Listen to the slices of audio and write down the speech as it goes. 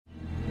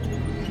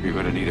You're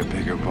gonna need a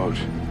bigger boat.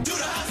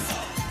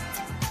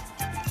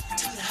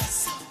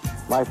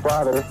 My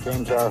father,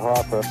 James R.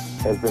 Hoffa,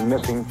 has been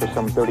missing for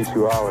some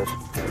 32 hours.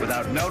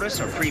 Without notice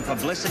or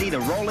pre-publicity,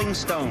 the Rolling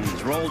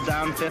Stones rolled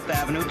down Fifth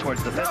Avenue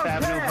towards the Fifth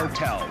Avenue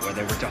Hotel, where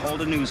they were to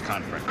hold a news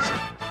conference.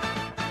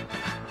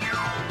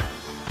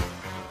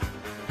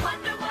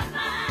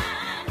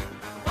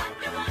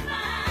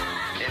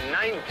 In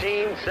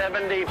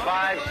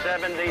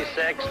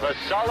 1975-76, the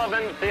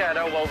Sullivan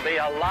Theater will be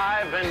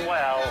alive and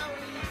well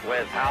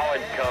with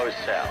Howard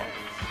Cosell.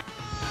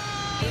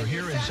 We're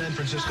here in San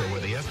Francisco, where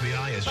the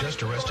FBI has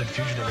just arrested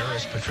fugitive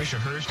heiress Patricia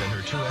Hearst and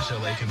her two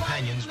SLA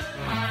companions.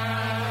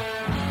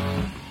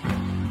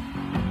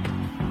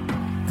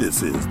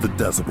 This is the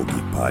Decibel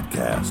Geek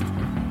Podcast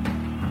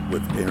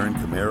with Aaron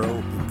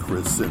Camaro and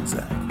Chris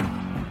Czynszak.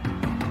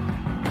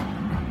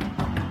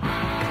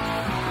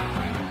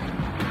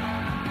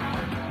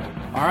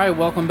 All right,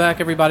 welcome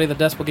back, everybody, to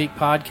the Decibel Geek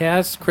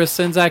Podcast. Chris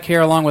Czynszak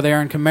here, along with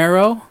Aaron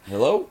Camaro.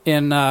 Hello.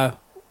 In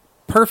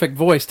perfect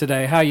voice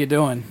today. How you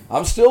doing?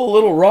 I'm still a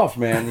little rough,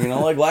 man. You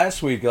know, like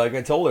last week, like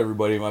I told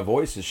everybody, my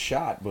voice is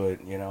shot,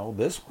 but, you know,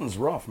 this one's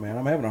rough, man.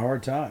 I'm having a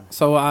hard time.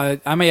 So I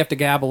may have to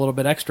gab a little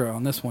bit extra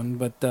on this one,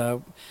 but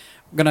I'm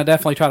going to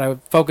definitely try to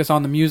focus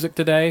on the music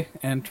today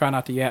and try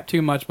not to yap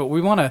too much. But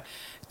we want to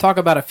talk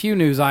about a few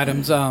news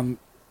items.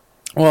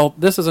 Well,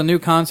 this is a new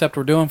concept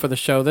we're doing for the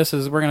show.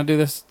 We're going to do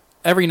this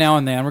every now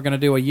and then. We're going to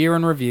do a year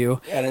in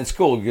review. Yeah, and it's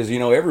cool because, you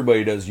know,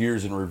 everybody does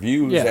years in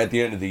reviews at the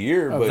end of the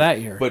year. Of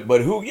that year.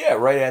 But who,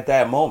 right at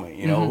that moment,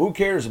 you know, who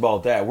cares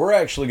about that? We're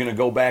actually going to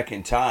go back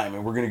in time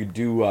and we're going to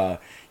do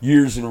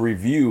years in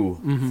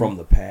review from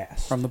the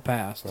past. From the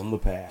past. From the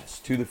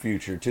past to the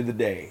future, to the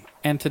day.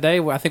 And today,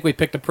 I think we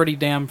picked a pretty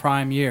damn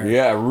prime year.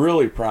 Yeah,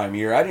 really prime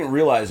year. I didn't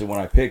realize it when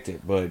I picked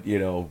it, but, you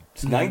know,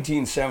 it's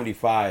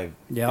 1975.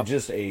 Yep.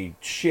 Just a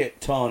shit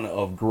ton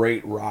of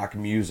great rock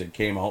music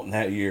came out in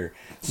that year.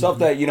 Stuff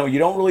that, you know, you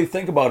don't really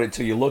think about it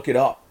till you look it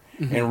up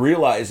and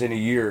realize in a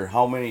year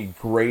how many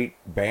great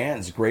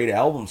bands, great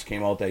albums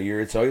came out that year.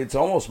 It's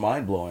almost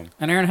mind-blowing.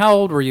 And Aaron, how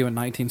old were you in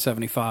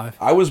 1975?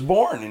 I was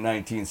born in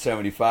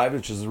 1975,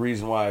 which is the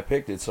reason why I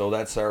picked it. So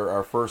that's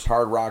our first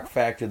hard rock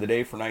fact of the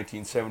day for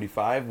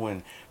 1975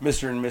 when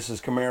Mr. and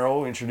Mrs.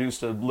 Camaro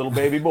introduced a little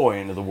baby boy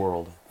into the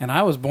world. And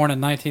I was born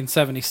in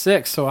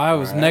 1976, so I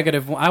was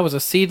negative. I was a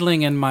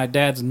seedling in my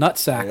dad's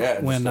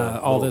nutsack when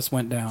all this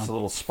went down. Just a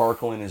little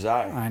sparkle in his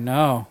eye. I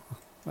know.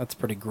 That's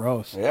pretty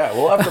gross. Yeah,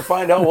 we'll have to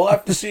find out. We'll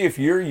have to see if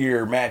your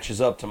year matches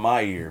up to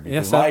my year,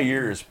 because my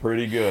year is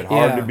pretty good.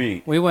 Hard to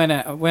beat. We went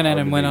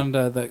on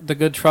the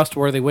good,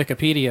 trustworthy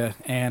Wikipedia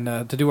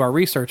and to do our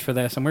research for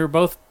this, and we were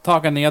both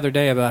talking the other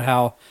day about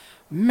how,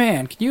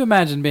 man, can you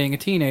imagine being a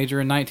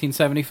teenager in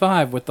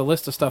 1975 with the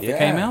list of stuff that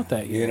came out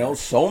that year? You know,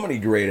 so many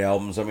great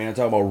albums. I mean, I'm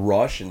talking about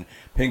Rush and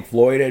Pink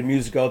Floyd had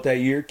music out that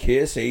year,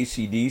 Kiss,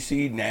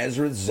 AC/DC,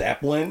 Nazareth,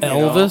 Zeppelin.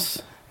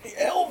 Elvis.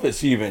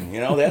 Elvis even, you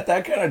know, that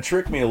kind of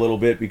tricked me a little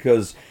bit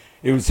because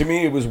it was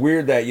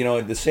weird that, you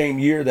know, the same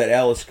year that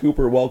Alice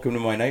Cooper Welcome to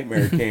My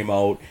Nightmare came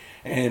out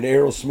and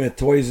Aerosmith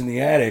Toys in the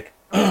Attic,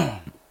 this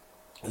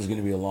is going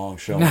to be a long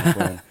show, my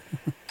friend.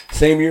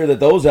 Same year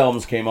that those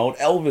albums came out,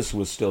 Elvis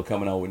was still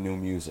coming out with new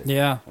music.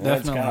 Yeah, and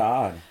definitely. That's kind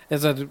of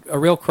odd. It's a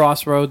real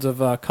crossroads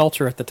of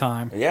culture at the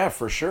time. Yeah,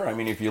 for sure. I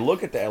mean, if you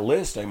look at that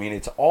list, I mean,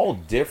 it's all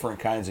different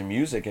kinds of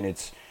music, and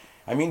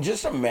I mean,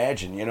 just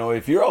imagine, you know,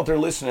 if you're out there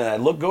listening to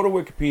that, go to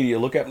Wikipedia,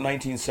 look up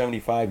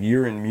 1975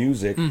 year in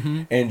music,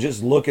 and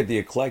just look at the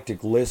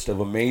eclectic list of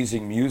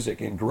amazing music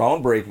and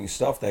groundbreaking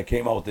stuff that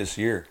came out this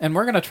year. And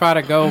we're going to try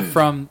to go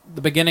from the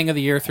beginning of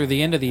the year through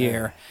the end of the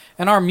year.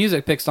 And our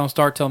music picks don't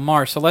start till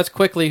March, so let's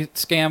quickly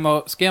skim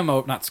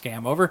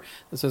over.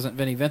 This isn't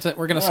Vinnie Vincent.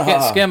 We're going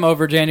to skim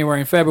over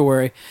January and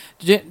February.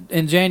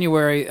 In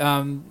January,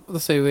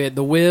 let's see, we had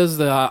The Wiz,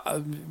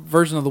 the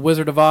version of The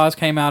Wizard of Oz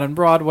came out in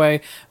Broadway,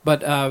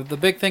 but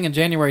the big thing in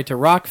January to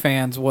rock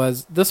fans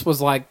was this was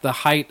like the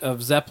height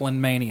of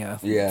Zeppelin mania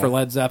for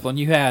Led Zeppelin.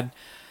 You had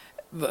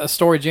a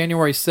story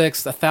January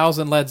 6th,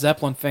 1,000 Led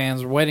Zeppelin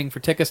fans were waiting for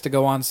tickets to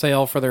go on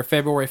sale for their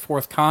February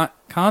 4th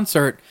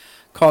concert,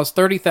 caused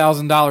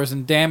 $30,000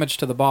 in damage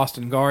to the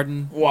Boston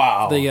Garden.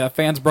 Wow. The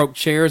fans broke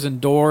chairs and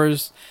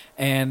doors,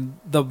 and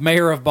the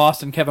mayor of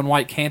Boston, Kevin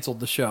White, canceled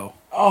the show.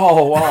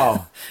 Oh,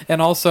 wow.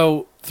 And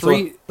also,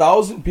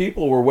 1,000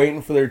 people were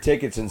waiting for their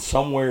tickets, and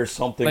somewhere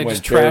something they went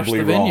just trashed terribly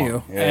the venue.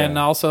 wrong. Yeah. And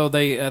also,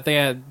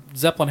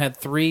 Zeppelin had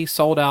 3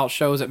 sold-out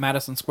shows at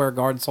Madison Square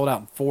Garden, sold out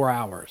in 4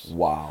 hours.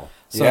 Wow.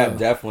 So, yeah,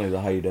 definitely the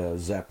height of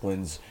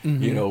Zeppelin's,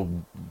 you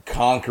know,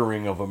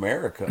 conquering of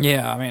America.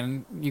 Yeah, I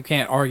mean, you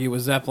can't argue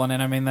with Zeppelin.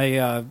 And, I mean, they,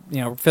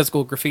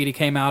 Physical Graffiti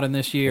came out in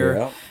this year.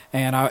 Yeah.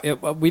 And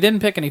we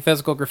didn't pick any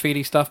Physical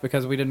Graffiti stuff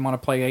because we didn't want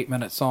to play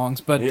 8-minute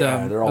songs. But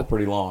they're all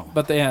pretty long.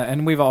 But,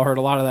 and we've all heard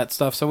a lot of that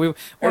stuff. So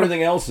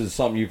everything else is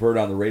something you've heard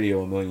on the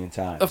radio a million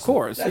times. Of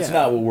course. That's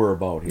not what we're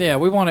about here. Yeah,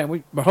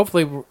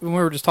 hopefully, when we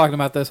were just talking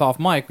about this off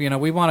mic,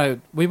 we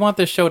want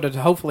this show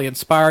to hopefully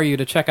inspire you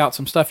to check out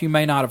some stuff you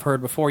may not have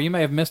heard before. You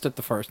may have missed it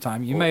the first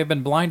time. You may have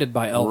been blinded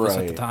by Elvis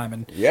at the time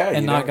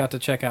and not got to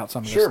check out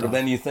some of this stuff. Sure, but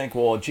then you think,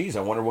 well, geez,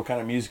 I wonder what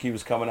kind of music he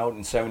was coming out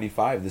in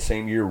 '75, the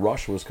same year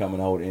Rush was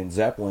coming out, and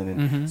Zeppelin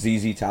and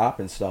ZZ Top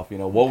and stuff.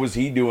 What was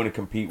he doing to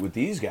compete with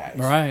these guys?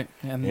 Right.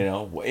 And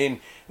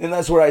and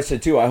that's what I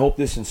said too. I hope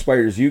this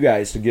inspires you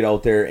guys to get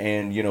out there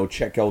and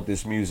check out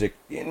this music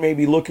and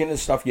maybe look into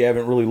stuff you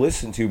haven't really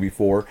listened to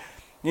before.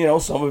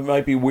 Some of it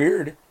might be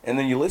weird, and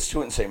then you listen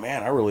to it and say,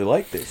 man, I really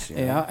like this.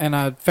 Yeah,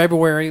 and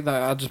February,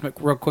 I'll just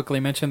real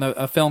quickly mention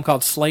a film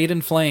called Slade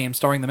in Flames,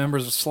 starring the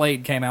members of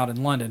Slade, came out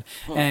in London.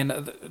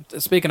 And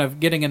speaking of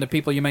getting into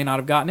people you may not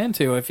have gotten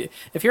into,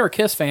 if you're a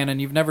Kiss fan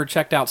and you've never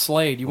checked out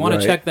Slade, you want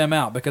to check them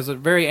out, because it's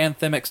very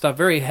anthemic stuff,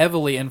 very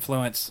heavily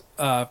influenced,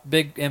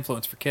 big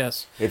influence for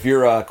Kiss. If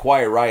you're a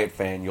Quiet Riot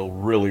fan, you'll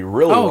really,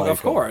 really like them. Oh,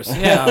 of course.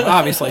 Yeah,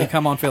 obviously.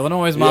 Come on,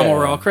 Illinois, Mama,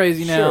 we're all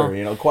crazy now.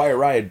 Sure, Quiet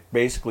Riot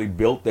basically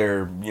built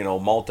their,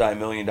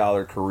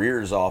 multi-million-dollar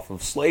careers off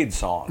of Slade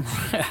songs.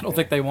 I don't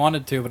think they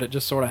wanted to, but it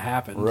just sort of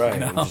happened.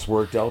 Right, it just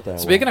worked out that way.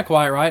 Speaking of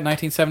Quiet Riot,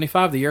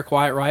 1975, the year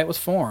Quiet Riot was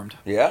formed.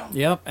 Yeah?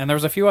 Yep, and there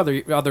was a few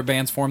other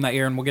bands formed that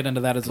year, and we'll get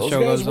into that as the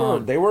show goes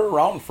on. They were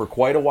around for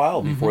quite a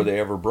while before they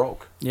ever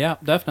broke. Yeah,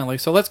 definitely.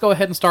 So let's go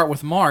ahead and start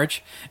with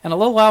March, and a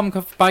little album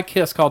by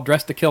Kiss called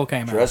Dressed to Kill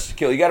came out. Dressed to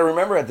Kill. You got to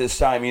remember at this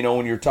time,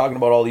 when you're talking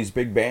about all these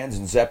big bands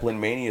and Zeppelin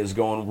Mania is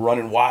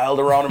running wild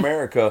around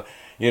America,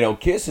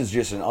 Kiss is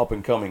just an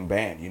up-and-coming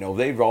band.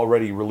 They've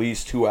already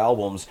released 2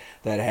 albums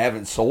that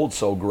haven't sold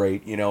so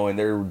great, and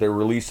they're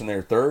releasing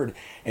their third.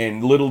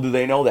 And little do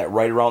they know that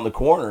right around the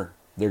corner,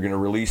 they're going to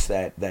release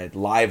that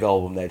live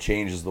album that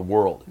changes the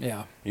world.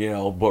 Yeah.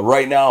 But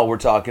right now we're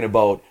talking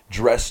about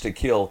Dressed to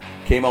Kill.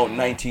 Came out in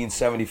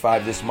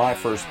 1975. This is my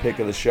first pick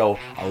of the show.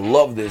 I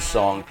love this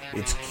song.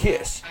 It's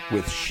Kiss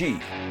with She.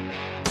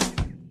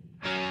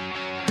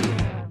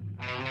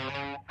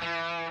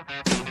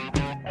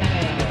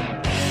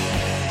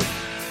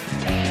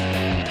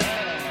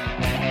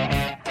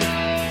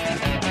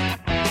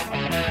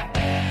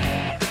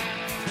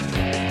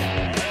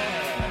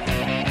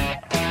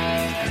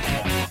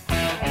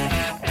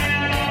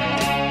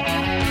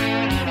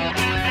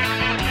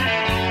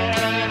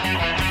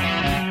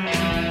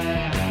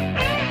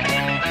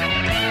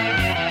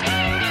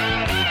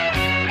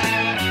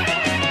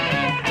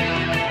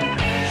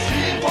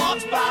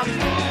 Walks by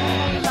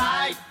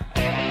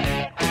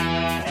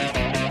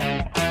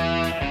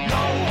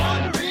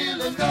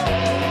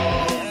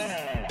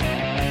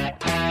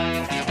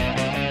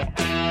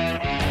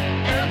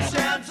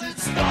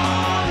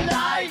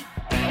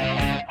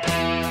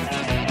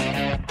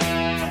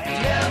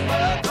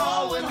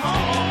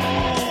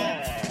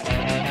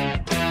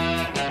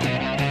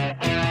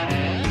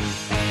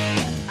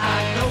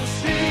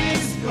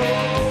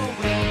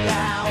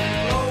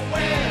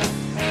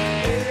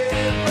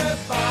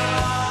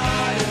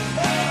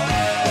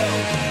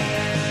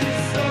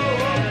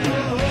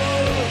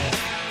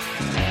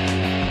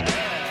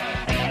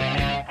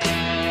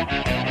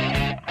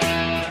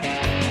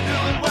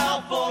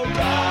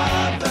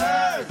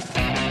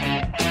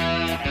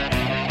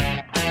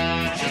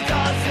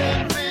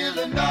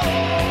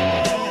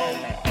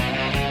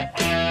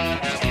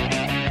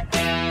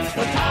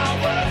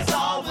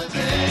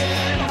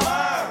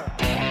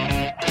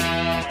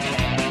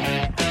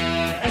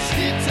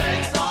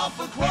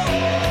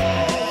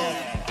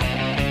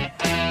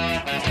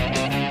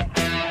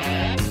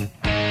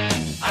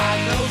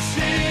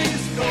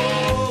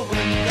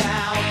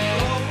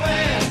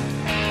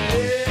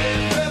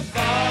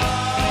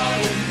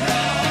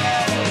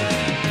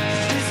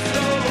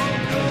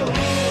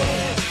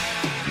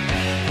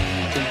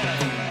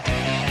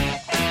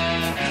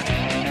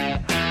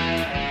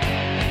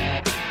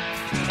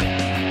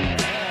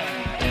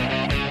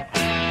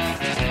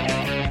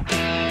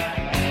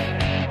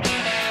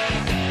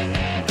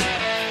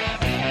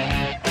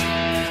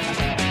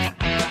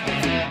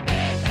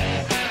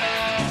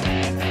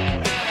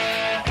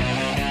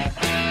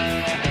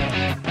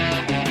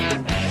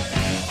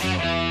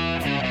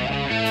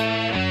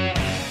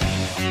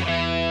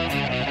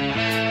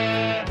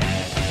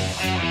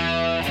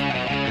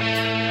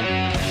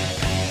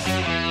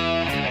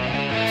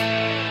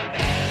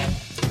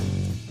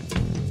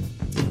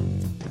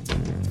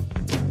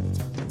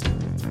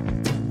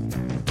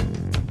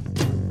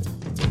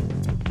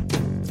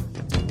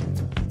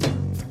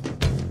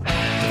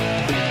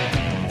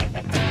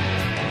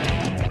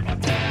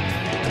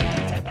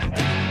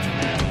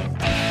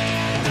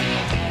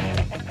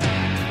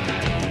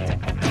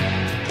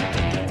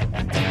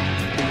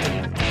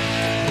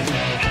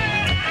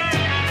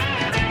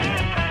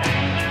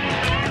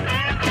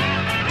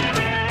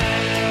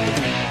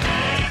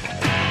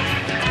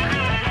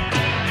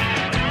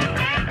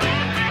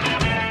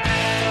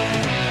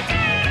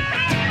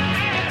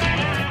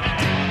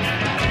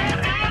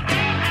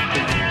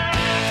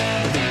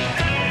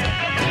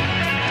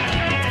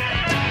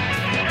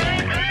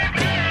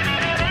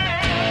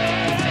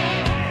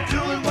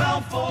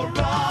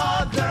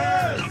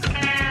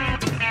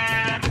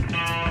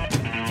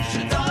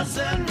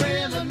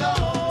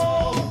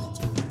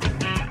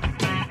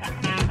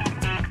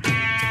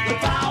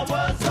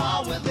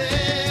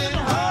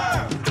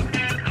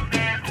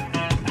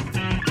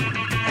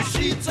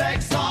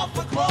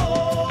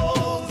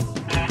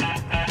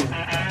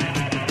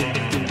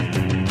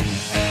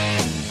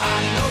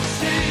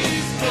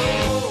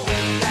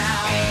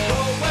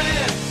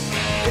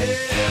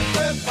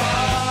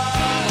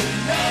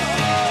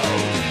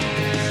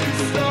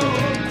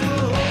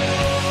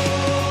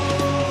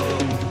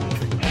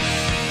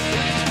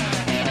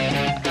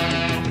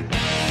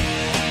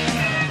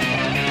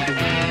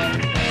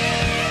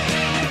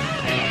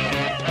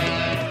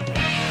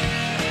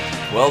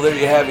Well, there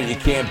you have it. You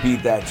can't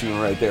beat that tune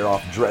right there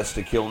off Dress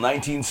to Kill.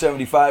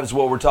 1975 is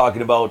what we're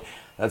talking about.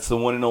 That's the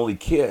one and only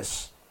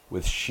Kiss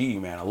with She,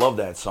 man. I love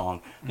that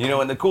song. You know,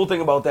 and the cool thing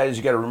about that is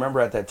you got to remember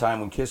at that time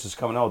when Kiss is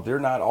coming out, they're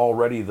not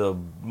already the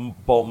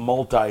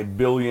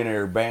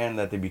multi-billionaire band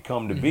that they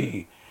become to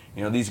be.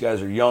 You know, these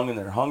guys are young and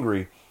they're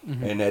hungry.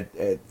 And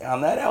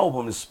on that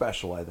album is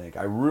special, I think.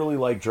 I really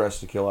like Dress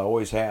to Kill. I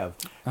always have.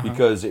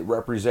 Because it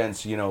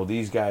represents, you know,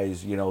 these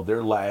guys, you know,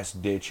 their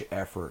last-ditch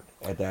effort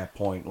at that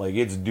point. Like,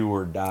 it's do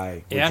or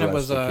die with and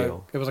Dress to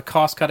Kill. it was a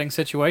cost-cutting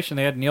situation.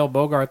 They had Neil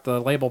Bogart, the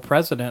label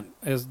president,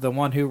 is the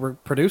one who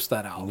produced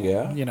that album.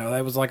 Yeah. You know,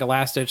 that was like a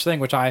last-ditch thing,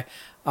 which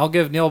I'll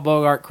give Neil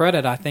Bogart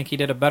credit. I think he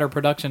did a better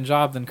production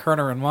job than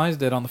Kerner and Wise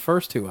did on the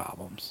first two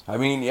albums. I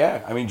mean,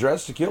 yeah. I mean,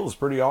 Dress to Kill is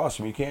pretty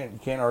awesome. You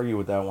can't argue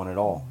with that one at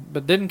all.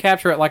 But didn't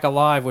capture it like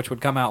Alive, which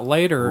would come out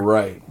later.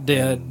 Right.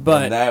 Did,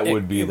 but and that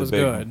would be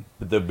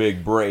the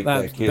big break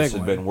That's that Kiss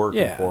had one. been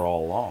working Yeah. for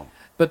all along.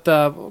 But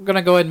we're going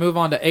to go ahead and move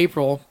on to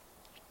April.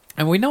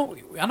 And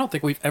I don't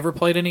think we've ever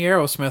played any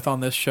Aerosmith on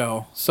this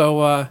show.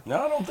 So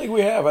No, I don't think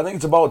we have. I think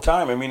it's about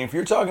time. I mean, if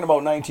you're talking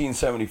about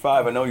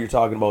 1975, I know you're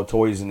talking about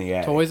Toys in the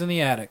Attic. Toys in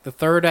the Attic, the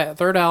third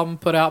album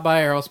put out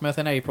by Aerosmith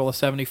in April of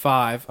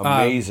 '75.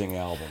 Amazing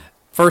album.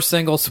 First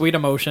single, Sweet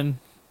Emotion.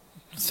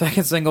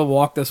 Second single,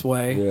 Walk This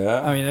Way.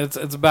 Yeah. I mean, it's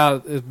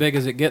about as big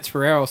as it gets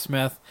for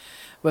Aerosmith.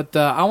 But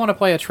I want to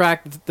play a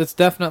track that's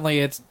definitely,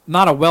 it's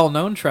not a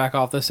well-known track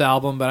off this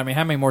album, but I mean,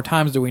 how many more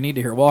times do we need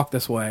to hear Walk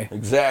This Way?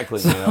 Exactly.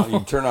 You know, you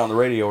can turn on the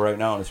radio right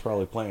now and it's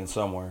probably playing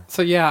somewhere.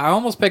 So yeah, I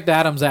almost picked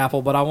Adam's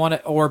Apple, but I want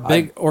it,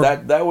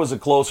 that was a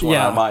close one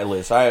Yeah. on my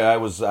list. I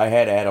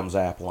had Adam's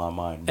Apple on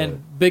mine. But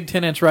and big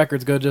 10-inch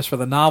records go just for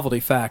the novelty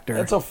factor.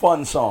 it's a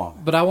fun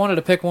song. But I wanted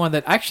to pick one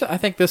that actually I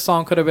think this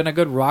song could have been a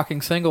good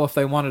rocking single if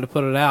they wanted to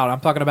put it out. I'm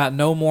talking about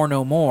No More,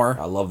 No More.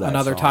 I love that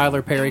Another song.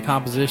 Tyler Perry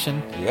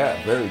composition.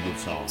 Yeah, very good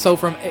song. So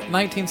from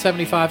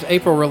 1975's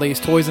April release,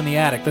 Toys in the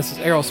Attic, this is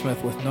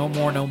Aerosmith with No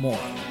More, No More.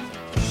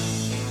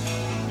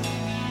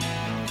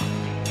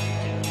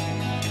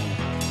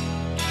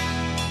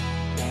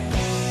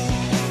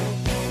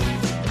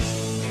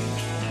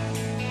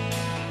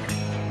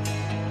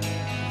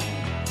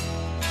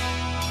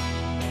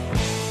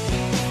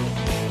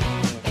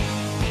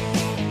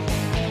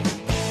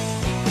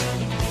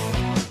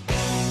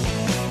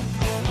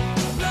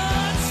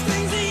 Blood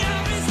stings the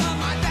eyes of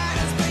my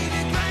dad's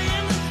baby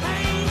grand. I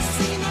ain't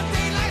seen the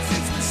daylight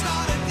since we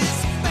started this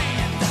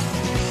band.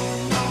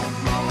 No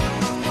more,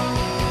 no more.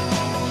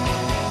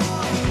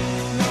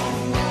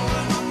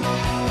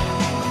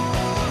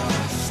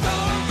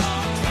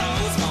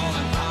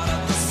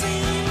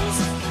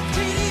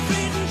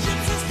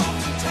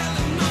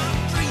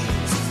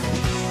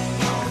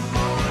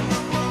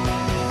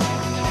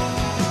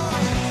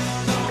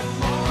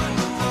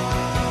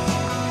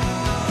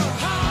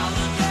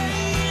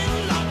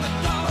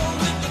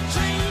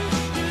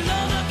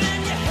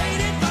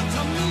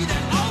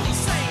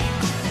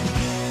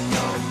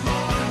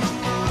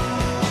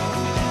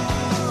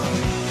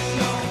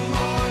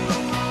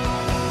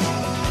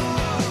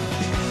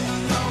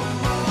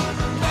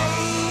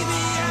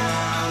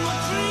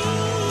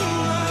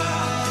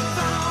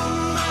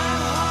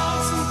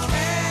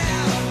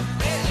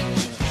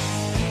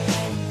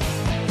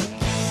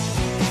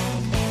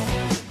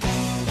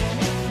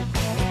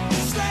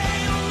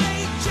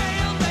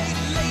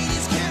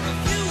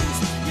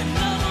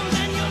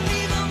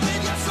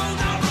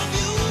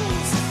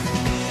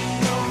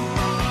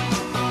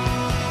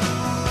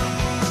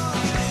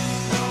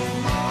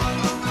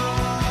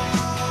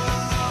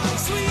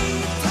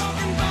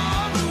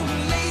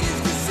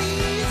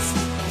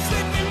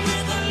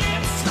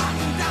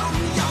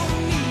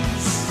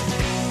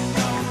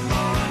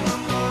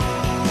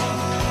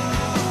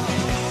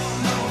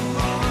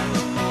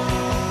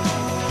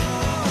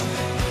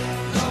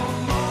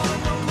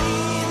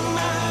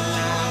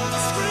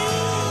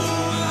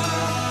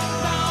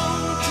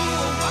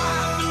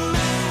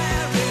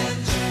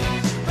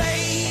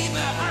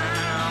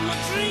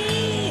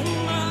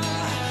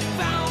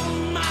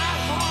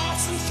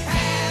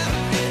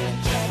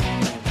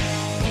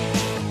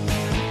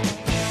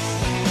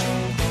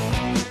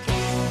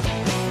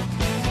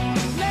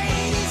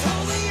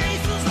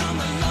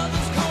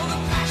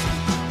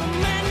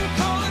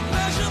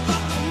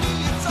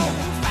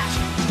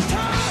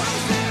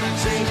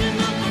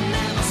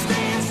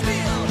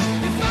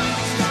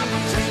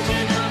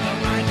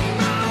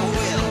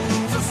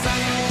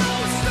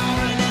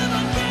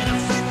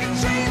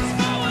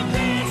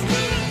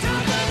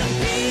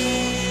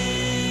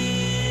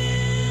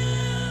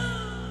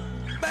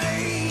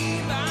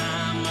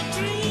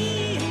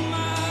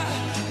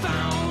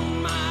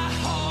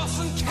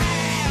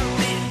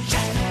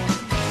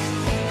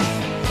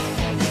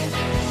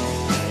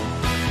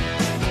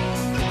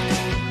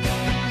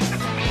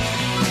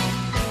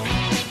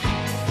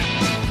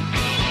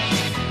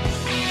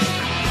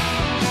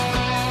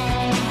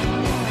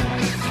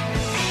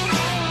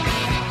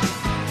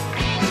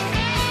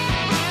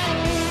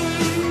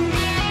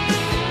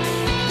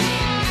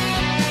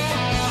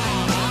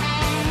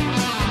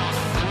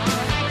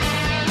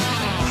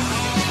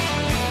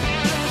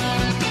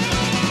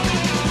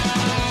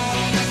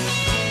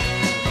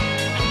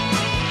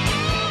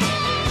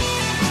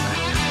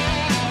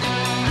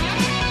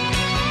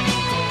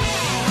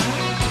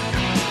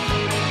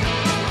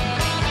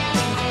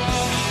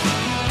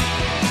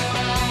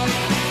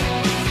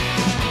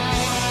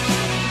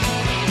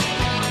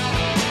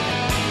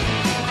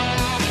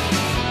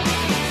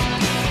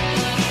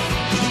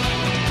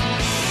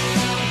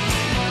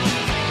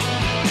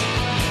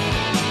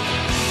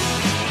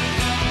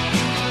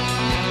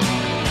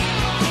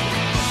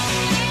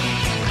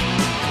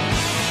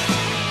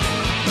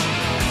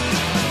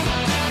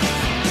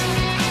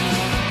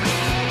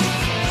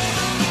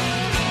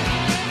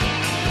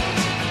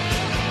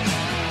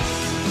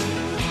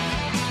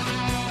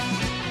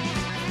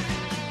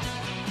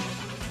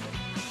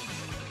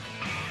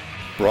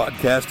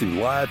 Broadcasting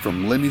live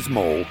from Lenny's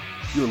Mole,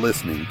 you're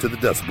listening to the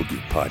Decibel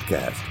Geek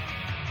Podcast.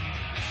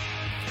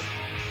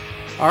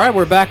 All right,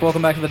 we're back.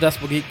 Welcome back to the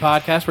Decibel Geek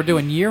Podcast. We're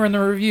doing Year in the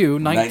Review,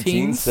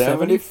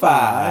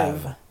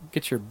 1975.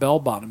 Get your bell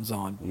bottoms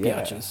on,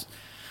 bitches.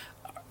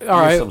 All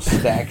right. Some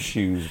stack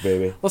shoes,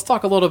 baby. Let's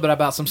talk a little bit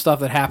about some stuff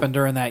that happened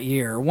during that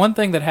year. One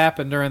thing that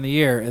happened during the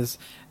year is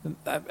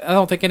I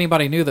don't think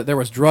anybody knew that there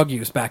was drug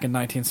use back in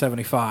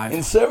 1975.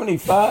 In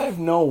 75?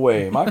 No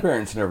way. My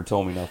parents never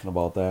told me nothing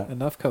about that.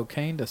 Enough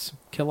cocaine to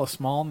kill a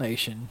small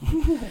nation.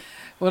 We're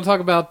going to talk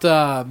about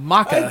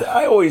maca.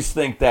 I always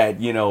think that,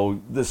 the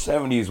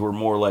 70s were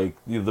more like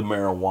the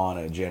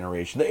marijuana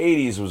generation. The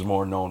 80s was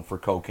more known for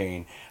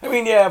cocaine. I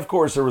mean, yeah, of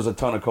course, there was a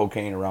ton of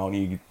cocaine around.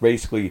 You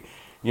basically,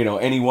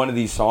 any one of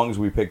these songs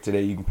we picked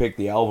today, you can pick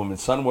the album, and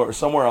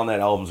somewhere on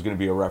that album is going to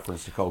be a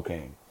reference to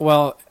cocaine.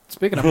 Well,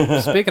 speaking of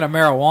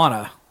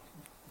marijuana,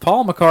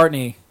 Paul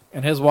McCartney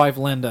and his wife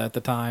Linda at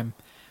the time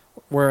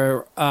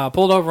were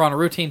pulled over on a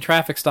routine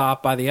traffic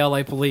stop by the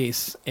L.A.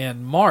 police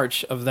in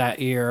March of that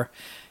year.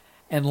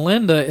 And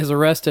Linda is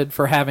arrested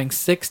for having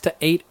 6 to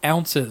 8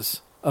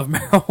 ounces of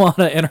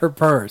marijuana in her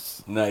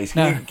purse. Nice.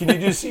 Can you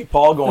just see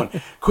Paul going,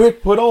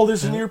 quick, put all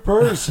this in your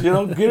purse. Get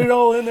it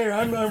all in there.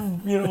 I'm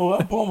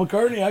Paul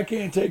McCartney. I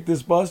can't take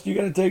this bust. You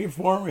got to take it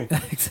for me.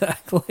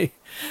 Exactly.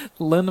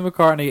 Linda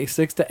McCartney,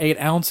 6 to 8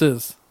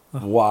 ounces.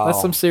 Wow. That's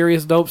some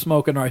serious dope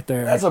smoking right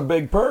there. That's a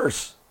big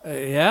purse.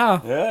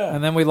 Yeah. Yeah.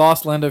 And then we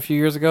lost Linda a few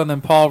years ago, and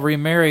then Paul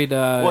remarried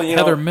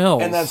Heather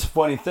Mills. And that's a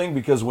funny thing,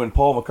 because when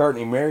Paul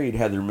McCartney married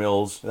Heather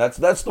Mills, that's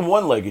the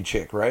one-legged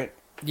chick, right?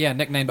 Yeah,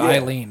 nicknamed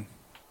Eileen.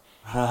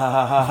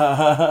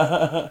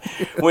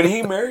 When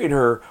he married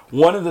her,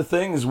 one of the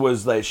things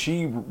was that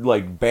she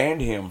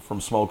banned him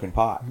from smoking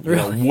pot.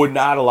 Would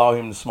not allow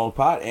him to smoke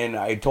pot. And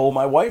I told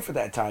my wife at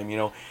that time,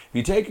 if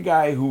you take a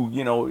guy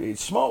who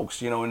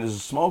smokes, and is a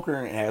smoker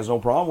and has no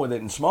problem with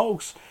it and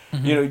smokes,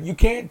 you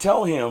can't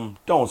tell him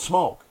don't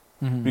smoke.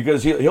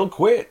 Because he'll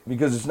quit,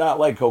 because it's not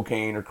like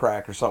cocaine or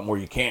crack or something where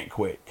you can't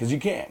quit, because you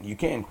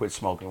can quit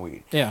smoking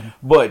weed. Yeah.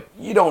 But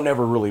you don't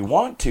ever really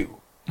want to.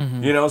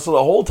 So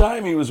the whole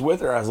time he was with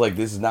her, I was like,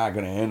 this is not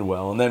going to end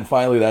well. And then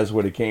finally, that's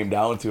what it came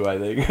down to, I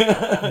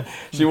think.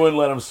 She wouldn't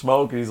let him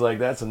smoke, and he's like,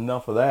 that's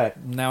enough of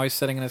that. Now he's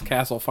sitting in his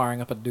castle firing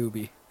up a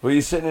doobie. Well,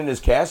 he's sitting in his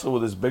castle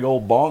with this big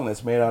old bong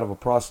that's made out of a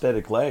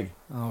prosthetic leg.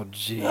 Oh,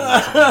 jeez.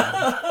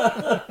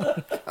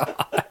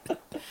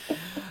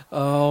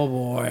 Oh,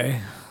 boy.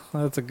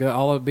 That's a good.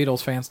 All the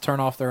Beatles fans turn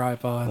off their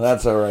iPods.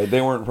 That's all right.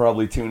 They weren't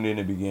probably tuned in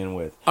to begin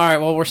with. All right.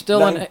 Well, we're still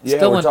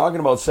we're talking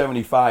about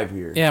 75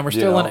 here. Yeah, we're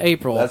still in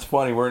April. That's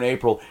funny. We're in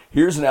April.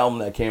 Here's an album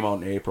that came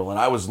out in April, and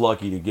I was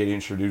lucky to get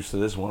introduced to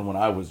this one when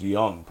I was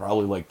young,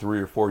 probably like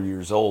 3 or 4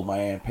 years old. My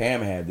Aunt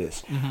Pam had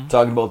this.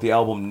 Talking about the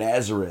album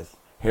Nazareth,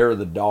 Hair of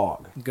the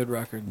Dog. Good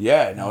record.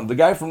 Yeah. Now, the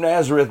guy from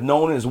Nazareth,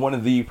 known as one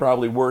of the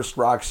probably worst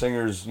rock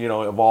singers,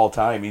 of all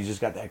time. He's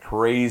just got that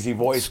crazy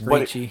voice.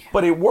 Screechy.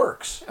 But it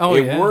works. Oh,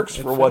 it works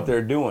for what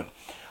they're doing.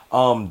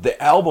 The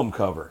album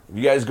cover. If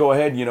you guys go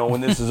ahead,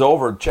 when this is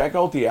over, check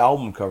out the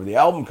album cover. The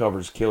album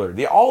cover's killer.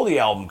 All the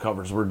album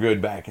covers were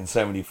good back in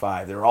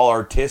 75. They're all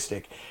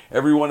artistic.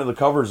 Every one of the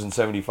covers in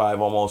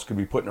 75 almost could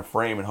be put in a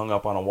frame and hung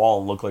up on a wall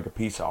and look like a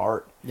piece of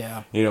art.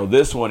 Yeah.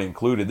 This one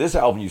included. This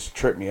album used to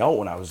trip me out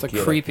when I was a kid.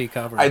 It's a creepy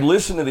cover. I'd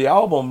listen to the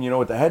album,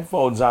 with the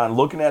headphones on,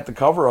 looking at the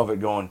cover of it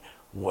going,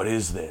 what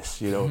is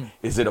this?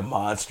 Is it a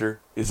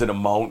monster? Is it a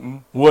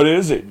mountain? What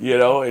is it?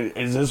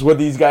 Is this what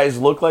these guys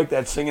look like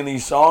that's singing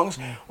these songs?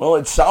 Well,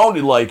 it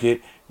sounded like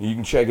it. You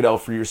can check it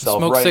out for yourself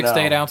Smoke right now. 6 to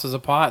 8 ounces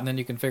of pot, and then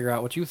you can figure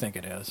out what you think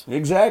it is.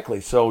 Exactly.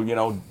 So,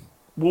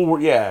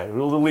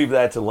 we'll leave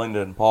that to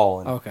Linda and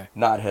Paul, and okay.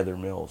 Not Heather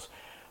Mills.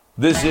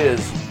 This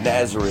is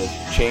Nazareth,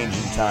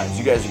 Changing Times.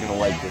 You guys are going to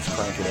like this.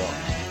 Crank it up.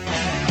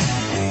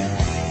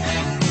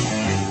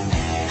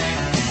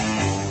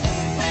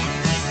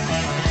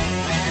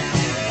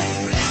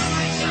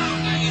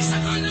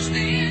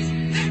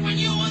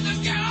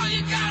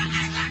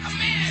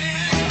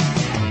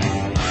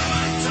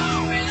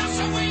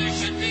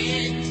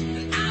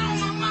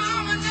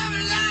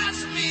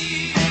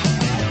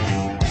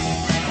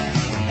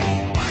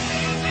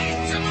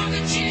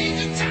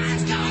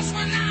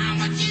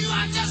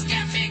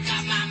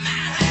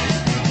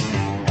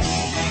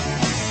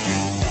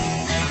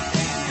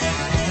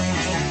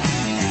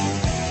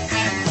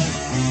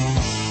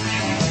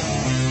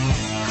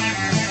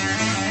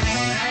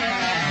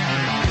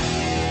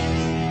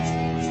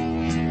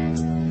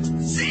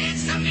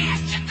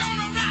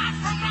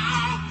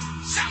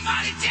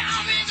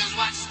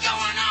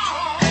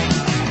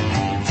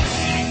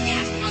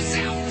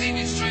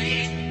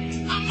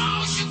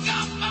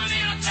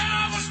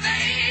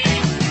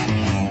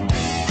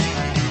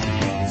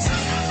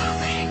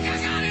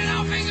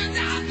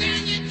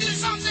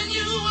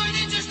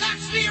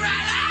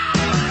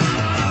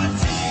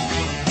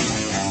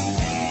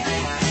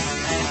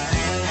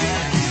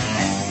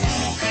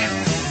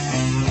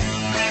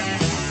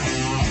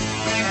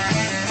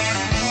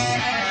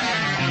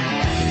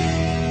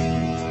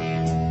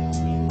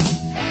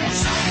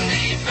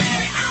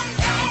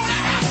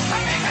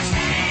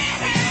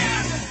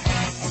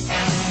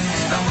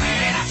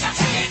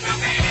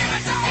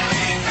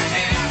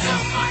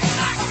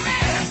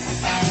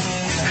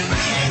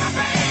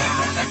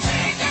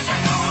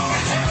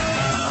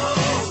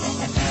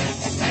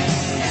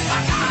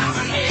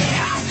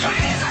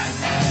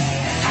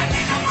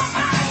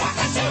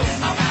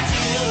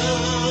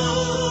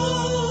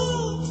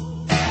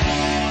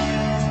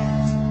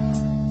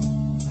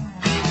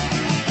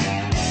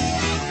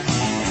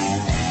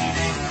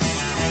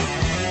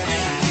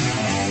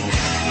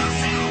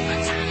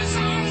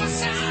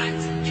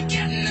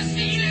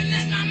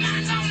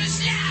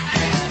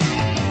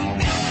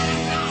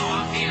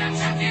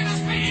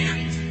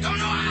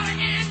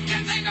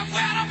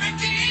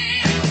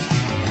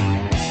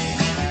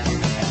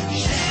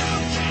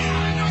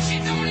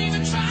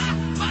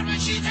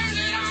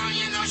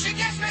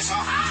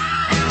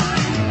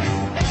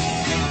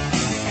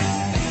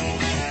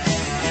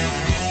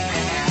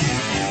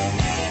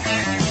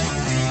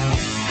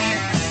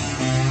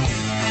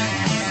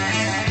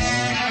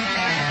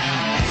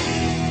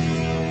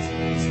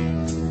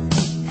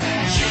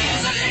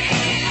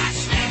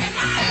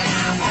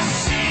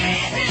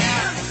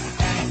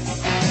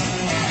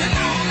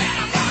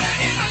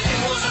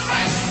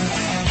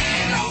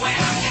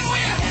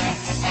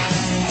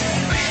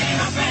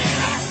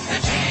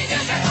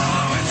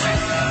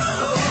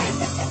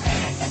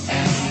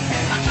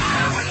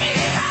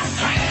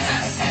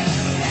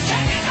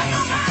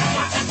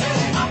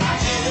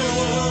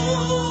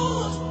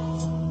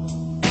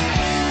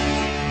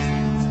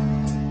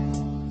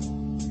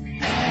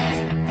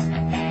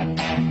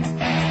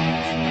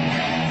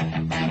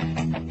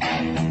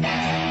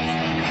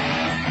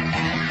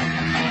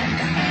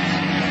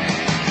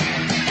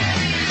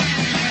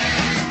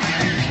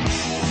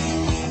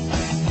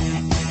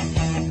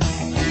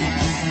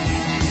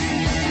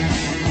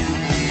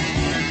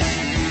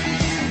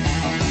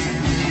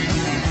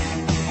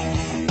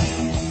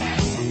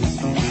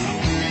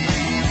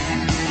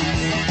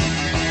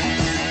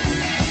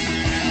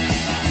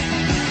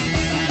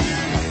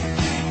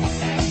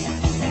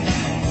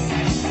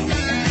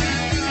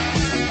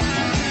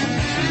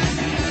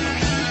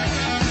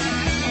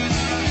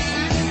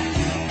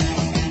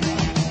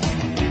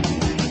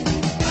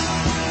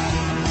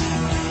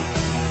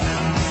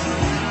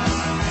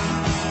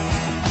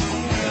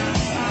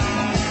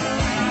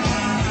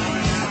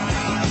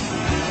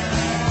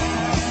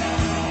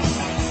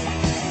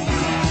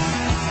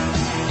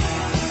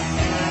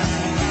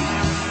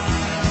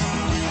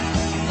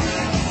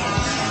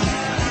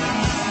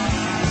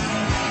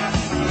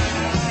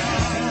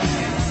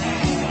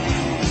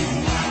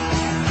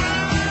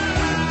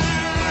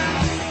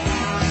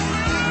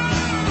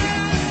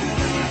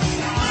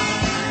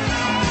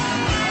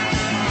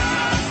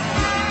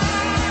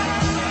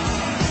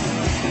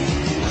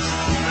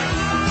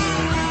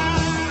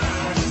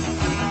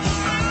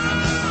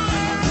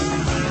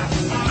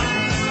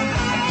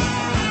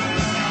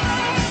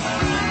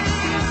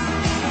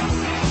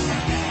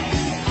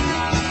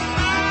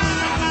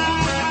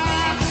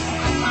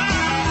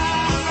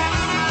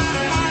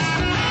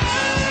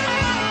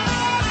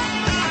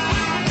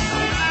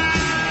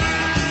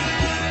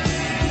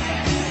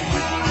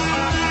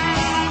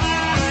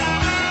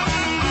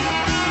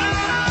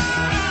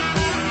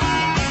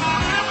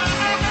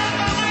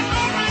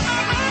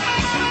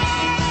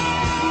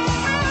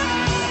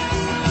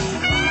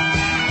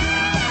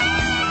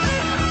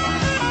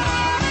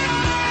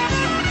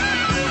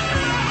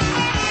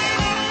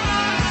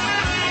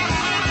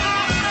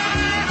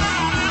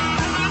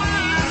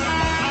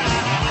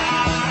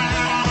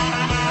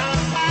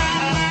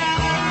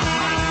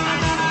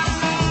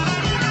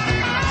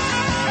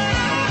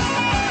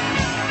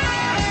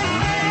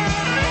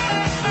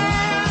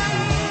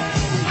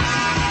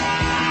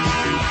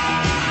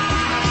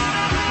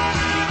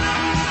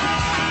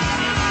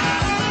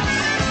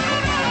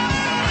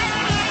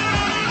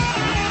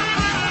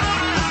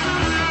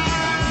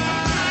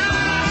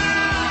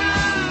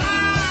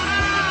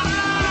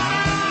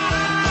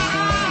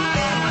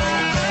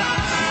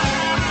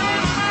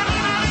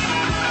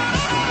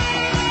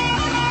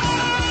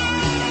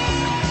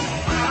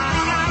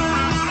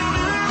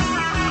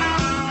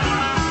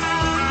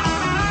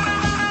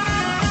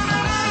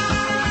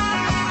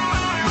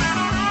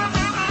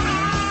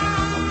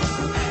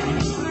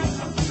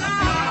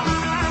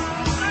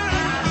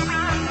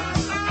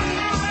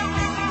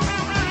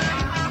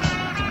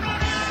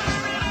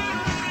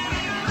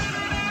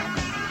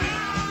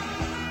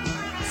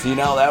 See,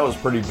 now that was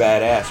pretty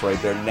badass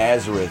right there.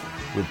 Nazareth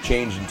with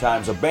Changing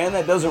Times, a band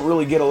that doesn't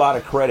really get a lot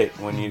of credit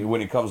when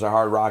it comes to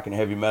hard rock and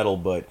heavy metal,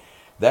 but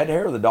that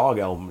Hair of the Dog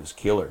album is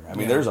killer. I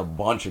mean, there's a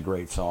bunch of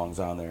great songs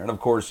on there, and of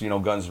course,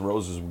 Guns N'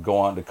 Roses would go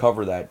on to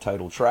cover that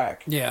title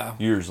track.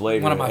 Years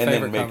later, one of my and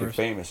favorite then make covers. it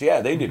famous.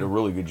 Yeah, they did a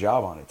really good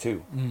job on it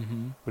too.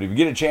 But if you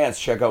get a chance,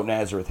 check out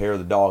Nazareth Hair of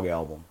the Dog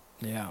album.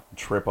 Yeah.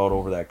 Trip out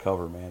over that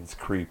cover, man. It's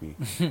creepy.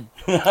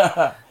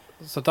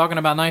 So talking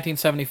about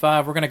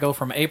 1975, we're going to go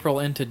from April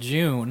into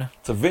June.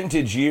 It's a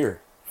vintage year.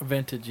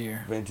 Vintage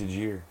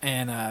year.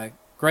 And a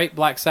great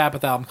Black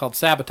Sabbath album called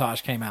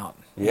Sabotage came out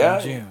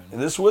in June.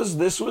 This was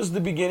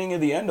the beginning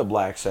of the end of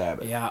Black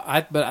Sabbath.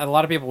 Yeah, but a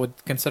lot of people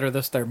would consider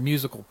this their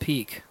musical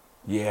peak.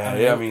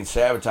 I mean,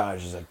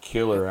 Sabotage is a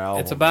killer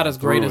album. It's about as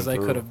great as they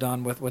could have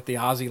done with the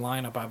Ozzy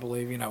lineup, I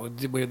believe.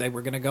 They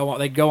were going to go on.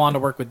 They'd go on to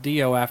work with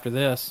Dio after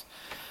this.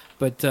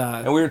 But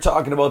and we were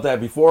talking about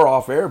that before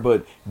off air,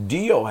 but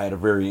Dio had a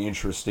very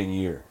interesting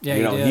year. Yeah,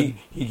 he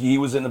did. He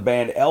was in the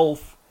band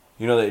Elf.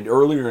 That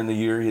earlier in the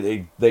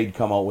year they'd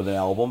come out with an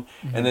album,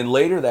 and then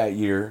later that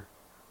year,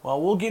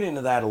 well, we'll get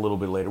into that a little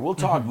bit later. We'll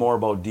talk more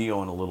about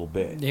Dio in a little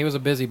bit. He was a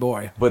busy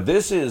boy. But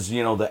this is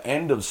the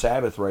end of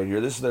Sabbath right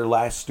here. This is their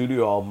last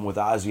studio album with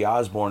Ozzy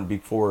Osbourne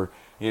before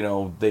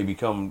they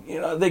become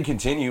they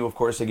continue. Of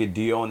course, they get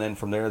Dio, and then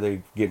from there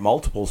they get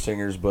multiple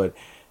singers. But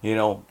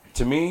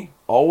to me,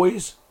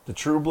 always. The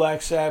true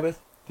Black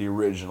Sabbath, the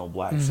original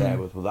Black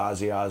Sabbath with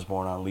Ozzy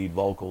Osbourne on lead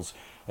vocals,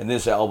 and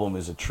this album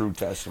is a true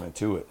testament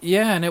to it.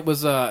 Yeah, and it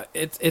was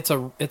it's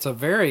a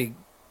very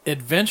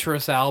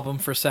adventurous album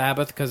for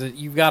Sabbath because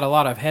you've got a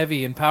lot of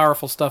heavy and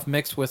powerful stuff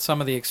mixed with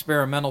some of the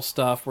experimental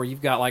stuff where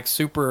you've got like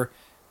Super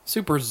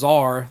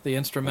Czar, the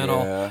instrumental.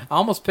 Yeah. I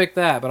almost picked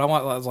that, but I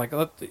was like,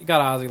 you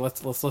got Ozzy,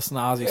 let's listen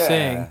to Ozzy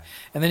sing.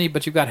 And then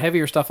but you've got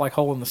heavier stuff like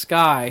Hole in the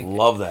Sky.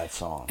 Love that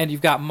song. And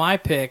you've got my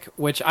pick,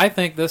 which I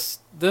think this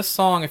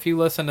song, if you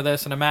listen to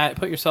this and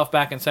put yourself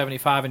back in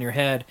 75 in your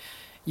head,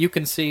 you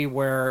can see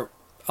where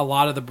a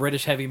lot of the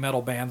British heavy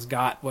metal bands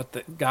got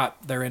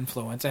their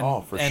influence,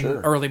 and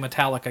sure. early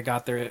Metallica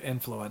got their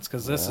influence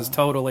because this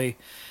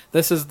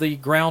is the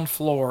ground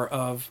floor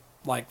of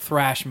like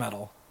thrash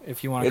metal,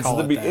 if you want to call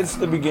it that. It's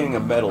the beginning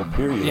of metal,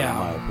 period, in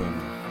my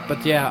opinion.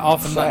 But yeah,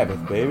 off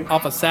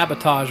of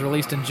Sabotage,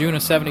 released in June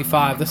of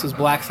 '75. This is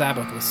Black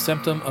Sabbath with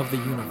 "Symptom of the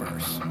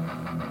Universe."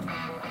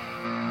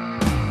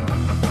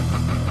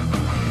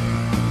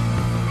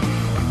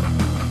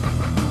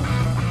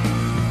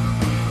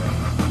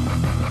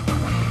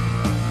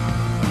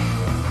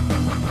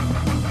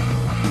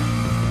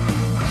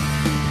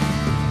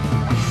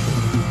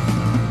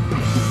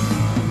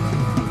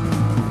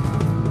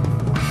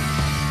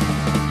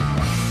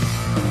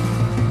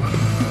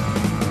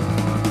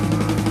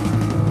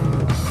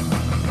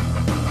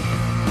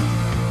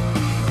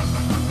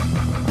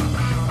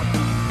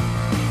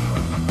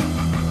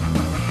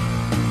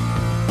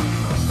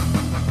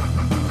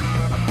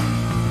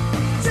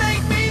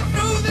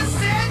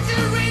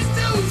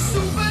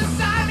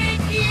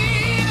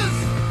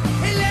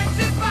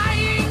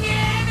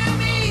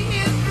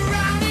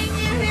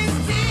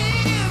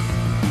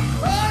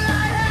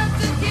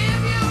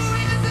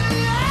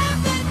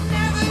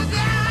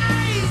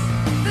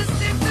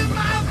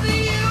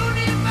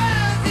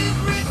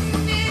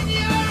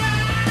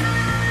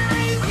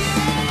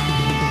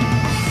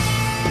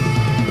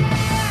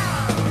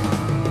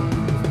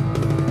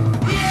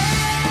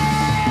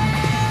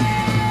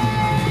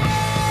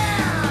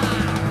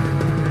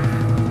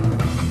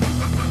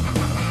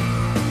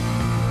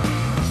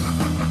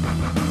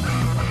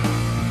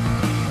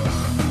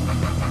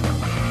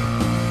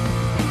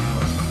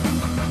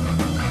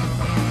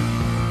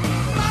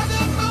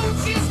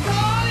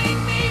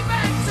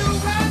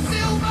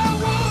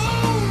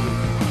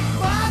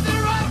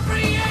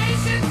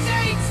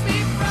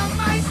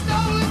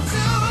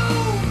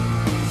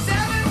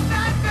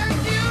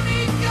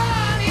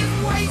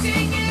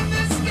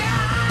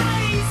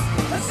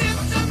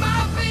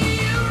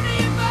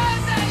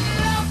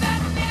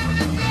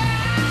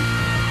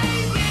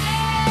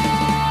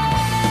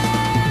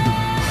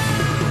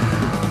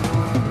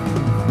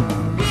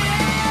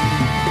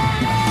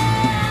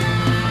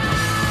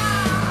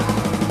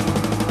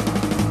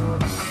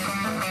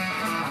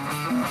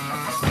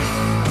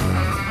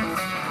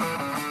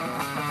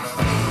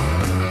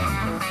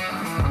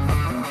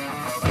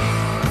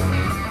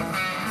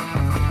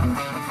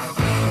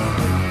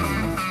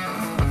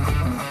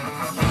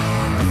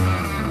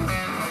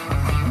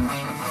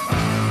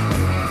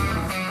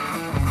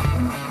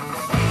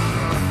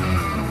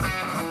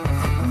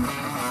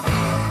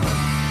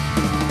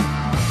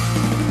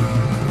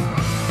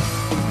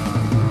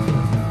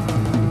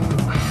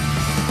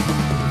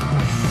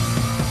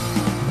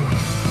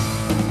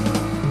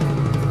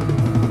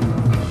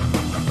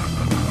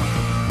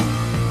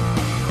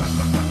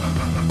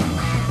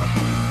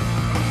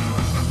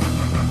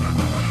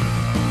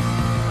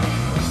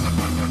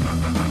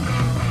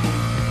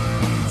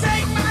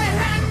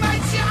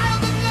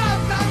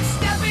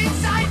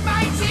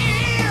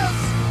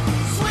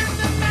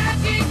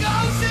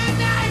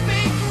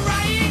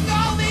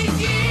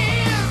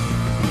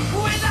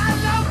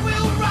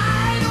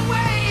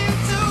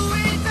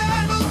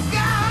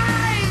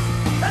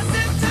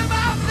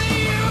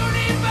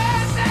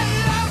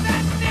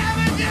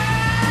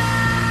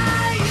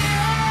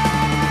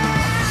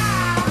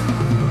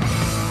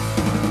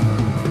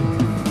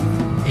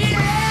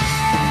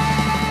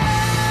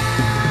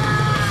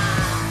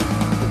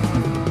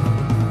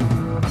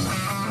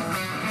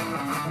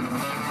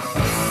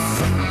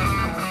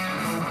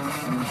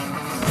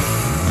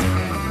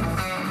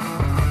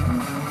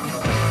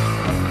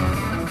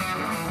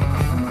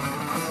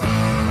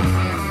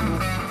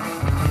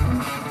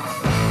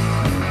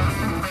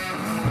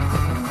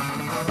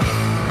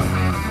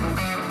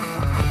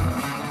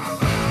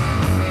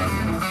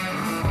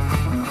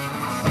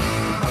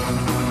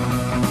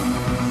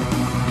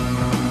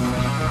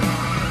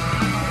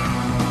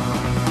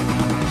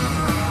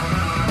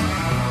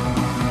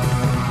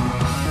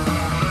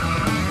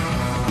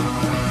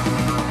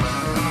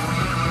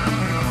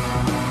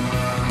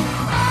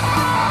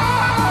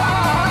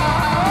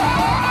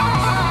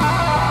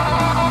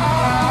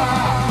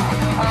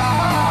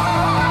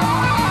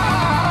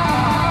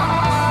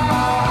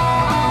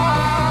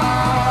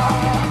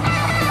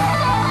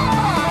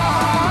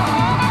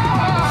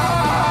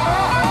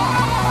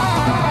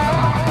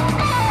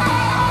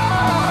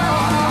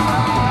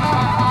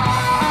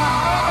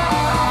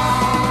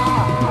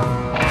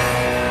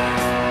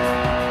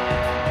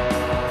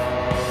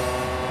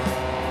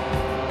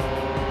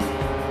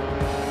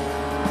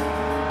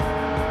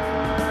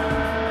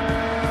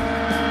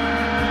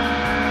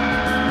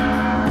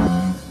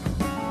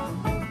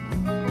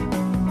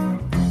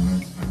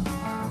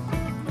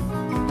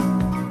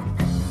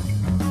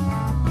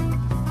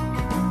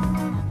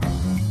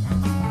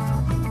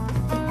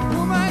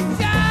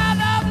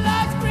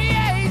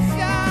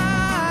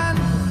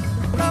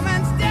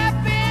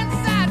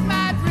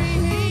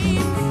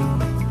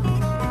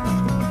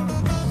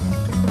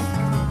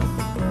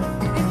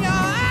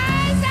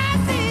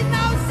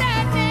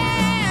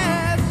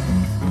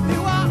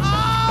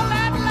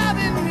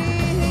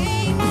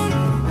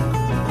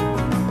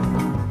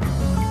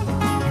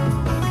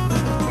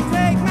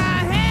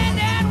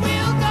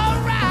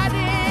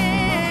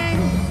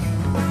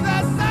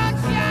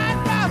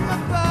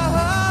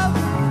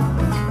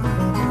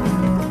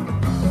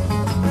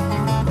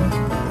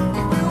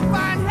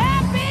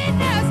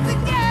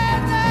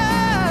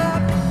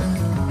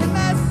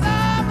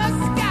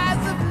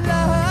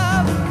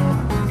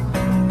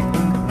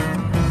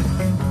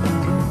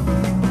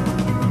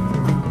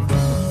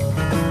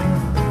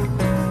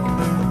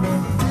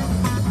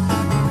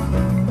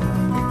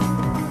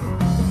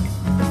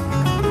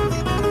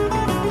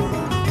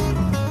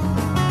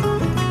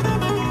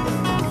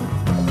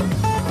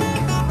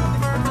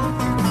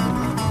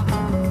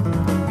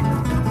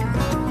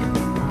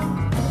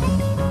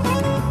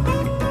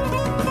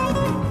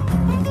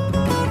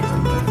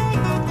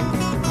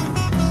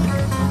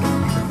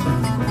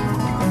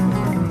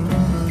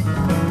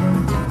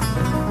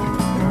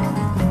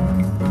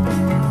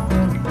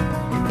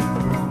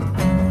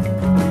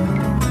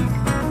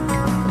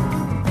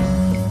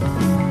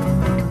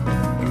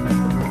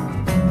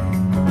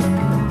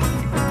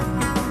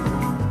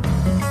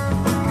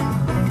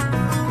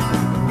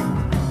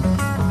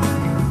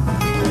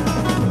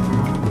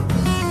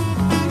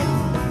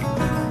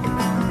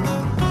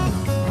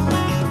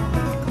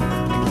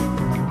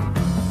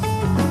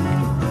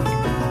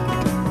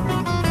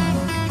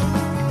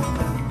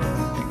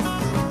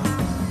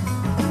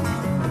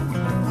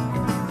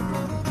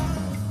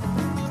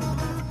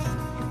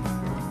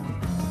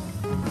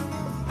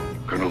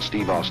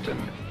 Steve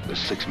Austin, the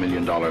 $6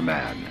 Million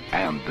Man,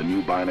 and the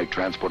new Bionic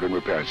Transport and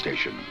Repair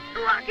Station.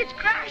 The rocket's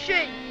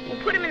crashing!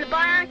 We'll put him in the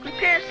Bionic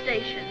Repair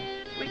Station.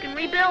 We can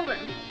rebuild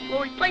him.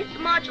 We'll replace the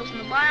modules in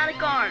the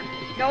bionic arm.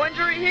 No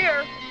injury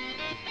here.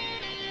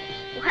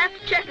 We'll have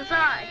to check his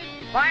eye.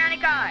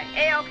 Bionic eye,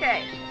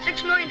 A-OK.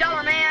 $6 Million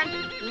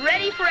Man,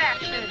 ready for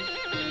action.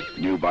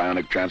 New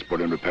Bionic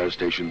Transport and Repair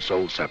Station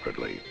sold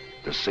separately.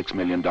 The $6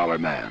 Million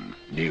Man,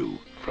 new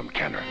from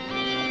Kenner.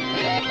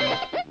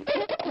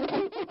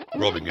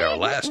 Rubbing our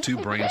last two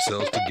brain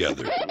cells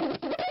together.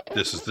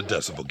 This is the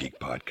Decibel Geek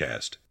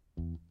Podcast.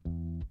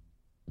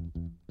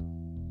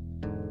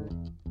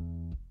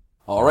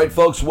 All right,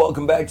 folks,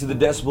 welcome back to the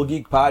Decibel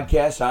Geek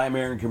Podcast. I'm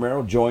Aaron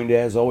Camaro, joined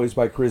as always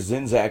by Chris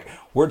Zinzak.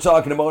 We're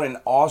talking about an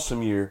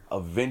awesome year, a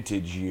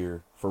vintage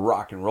year for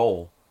rock and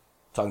roll.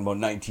 Talking about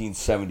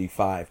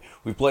 1975.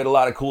 We've played a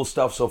lot of cool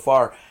stuff so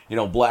far. You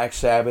know, Black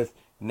Sabbath,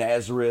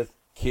 Nazareth,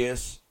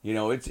 Kiss. You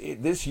know,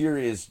 this year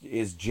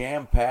is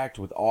jam-packed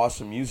with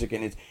awesome music,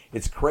 and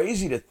it's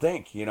crazy to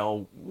think, you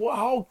know,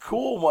 how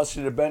cool must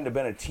it have been to have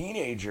been a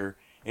teenager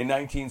in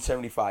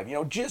 1975, you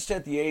know, just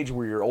at the age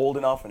where you're old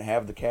enough and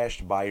have the cash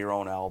to buy your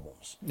own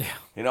albums. Yeah.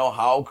 You know,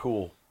 how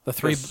cool. The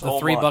three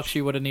bucks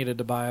you would have needed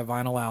to buy a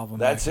vinyl album.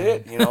 That's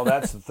it. You know,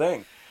 that's the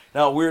thing.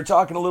 Now, we were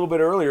talking a little bit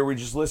earlier. We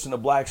just listened to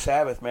Black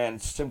Sabbath, man.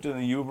 Symptom of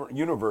the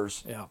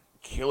Universe. Yeah.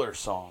 Killer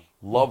song.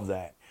 Love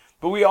that.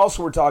 But we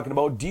also were talking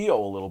about Dio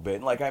a little bit.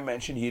 And like I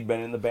mentioned, he had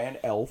been in the band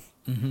Elf.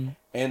 Mm-hmm.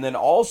 And then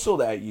also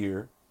that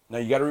year, now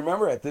you got to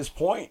remember at this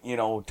point, you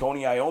know,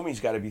 Tony Iommi's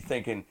got to be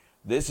thinking,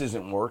 this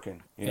isn't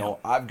working. You know,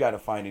 I've got to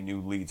find a new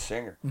lead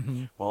singer.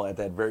 Mm-hmm. Well, at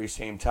that very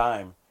same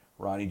time,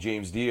 Ronnie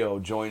James Dio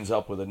joins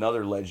up with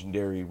another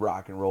legendary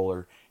rock and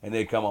roller, and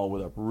they come out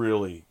with a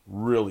really,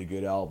 really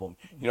good album.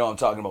 You know, I'm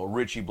talking about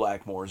Ritchie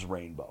Blackmore's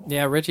Rainbow.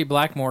 Yeah, Ritchie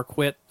Blackmore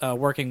quit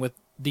working with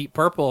Deep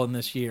Purple in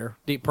this year.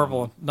 Deep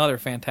Purple, another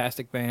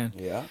fantastic band.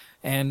 Yeah.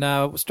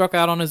 And struck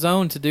out on his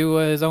own to do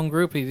his own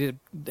group. He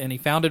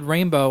founded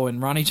Rainbow, and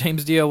Ronnie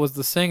James Dio was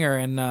the singer.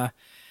 And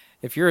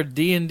if you're a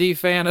D&D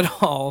fan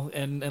at all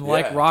and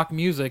like rock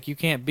music, you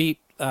can't beat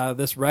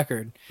this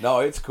record. No,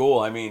 it's cool.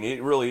 I mean,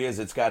 it really is.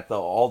 It's got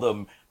all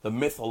the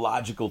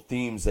mythological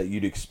themes that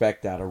you'd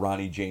expect out of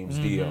Ronnie James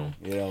Dio.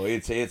 You know,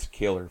 it's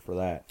killer for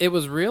that. It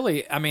was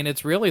really, I mean,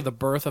 it's really the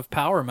birth of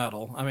power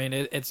metal. I mean,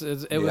 it was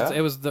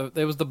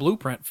the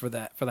blueprint for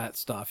that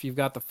stuff. You've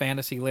got the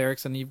fantasy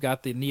lyrics and you've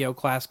got the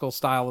neoclassical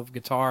style of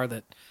guitar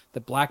that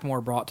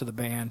Blackmore brought to the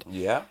band.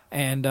 Yeah.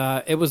 And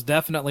it was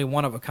definitely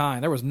one of a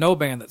kind. There was no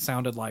band that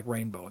sounded like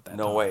Rainbow at that time.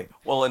 No way.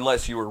 Well,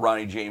 unless you were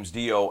Ronnie James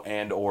Dio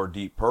and or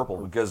Deep Purple,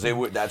 because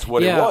that's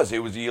what it was. It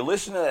was, you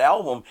listen to that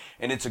album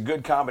and it's a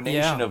good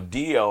combination of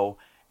Dio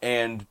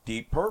and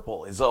Deep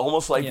Purple. It's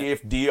almost like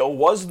if Dio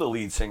was the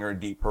lead singer in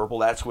Deep Purple,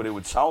 that's what it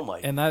would sound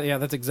like. And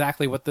that's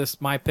exactly what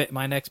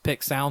my next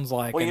pick sounds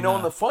like. Well, you know,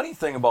 and the funny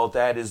thing about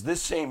that is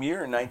this same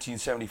year in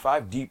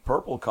 1975, Deep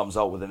Purple comes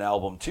out with an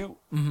album too.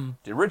 Mm-hmm.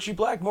 Did Ritchie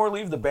Blackmore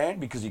leave the band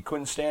because he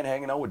couldn't stand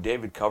hanging out with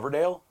David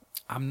Coverdale?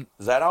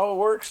 Is that how it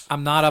works?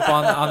 I'm not up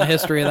on the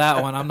history of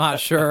that one. I'm not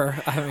sure.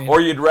 I mean,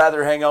 or you'd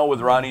rather hang out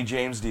with Ronnie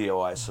James Dio,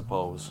 I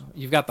suppose.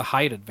 You've got the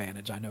height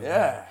advantage, I know.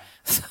 Yeah.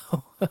 So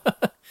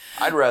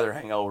I'd rather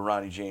hang out with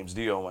Ronnie James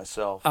Dio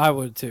myself. I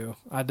would too.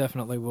 I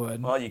definitely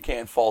would. Well, you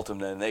can't fault them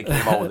then. They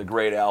came out with a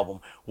great album.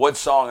 What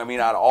song, I mean,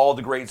 out of all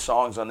the great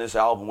songs on this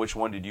album, which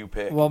one did you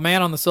pick? Well,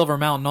 Man on the Silver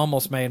Mountain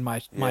almost made my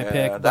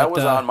pick. That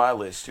was on my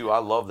list too. I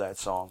love that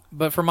song.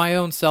 But for my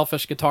own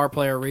selfish guitar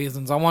player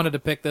reasons, I wanted to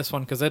pick this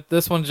one because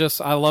this one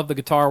I love the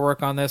guitar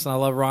work on this and I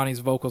love Ronnie's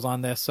vocals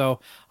on this.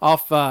 So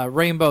off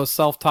Rainbow's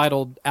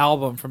self-titled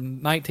album from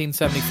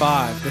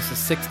 1975, this is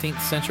 16th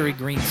Century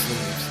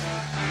Greensleeves.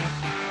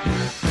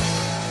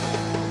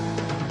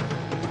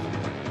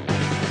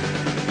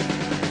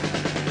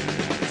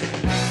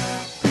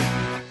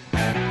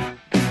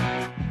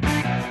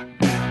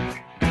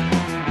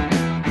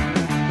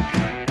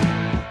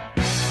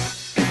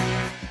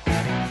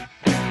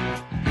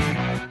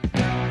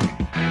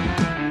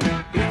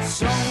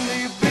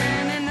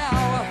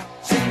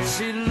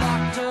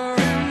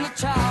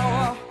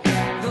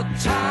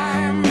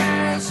 Time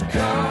has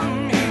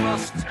come, he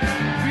must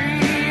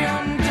be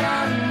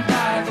undone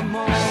by the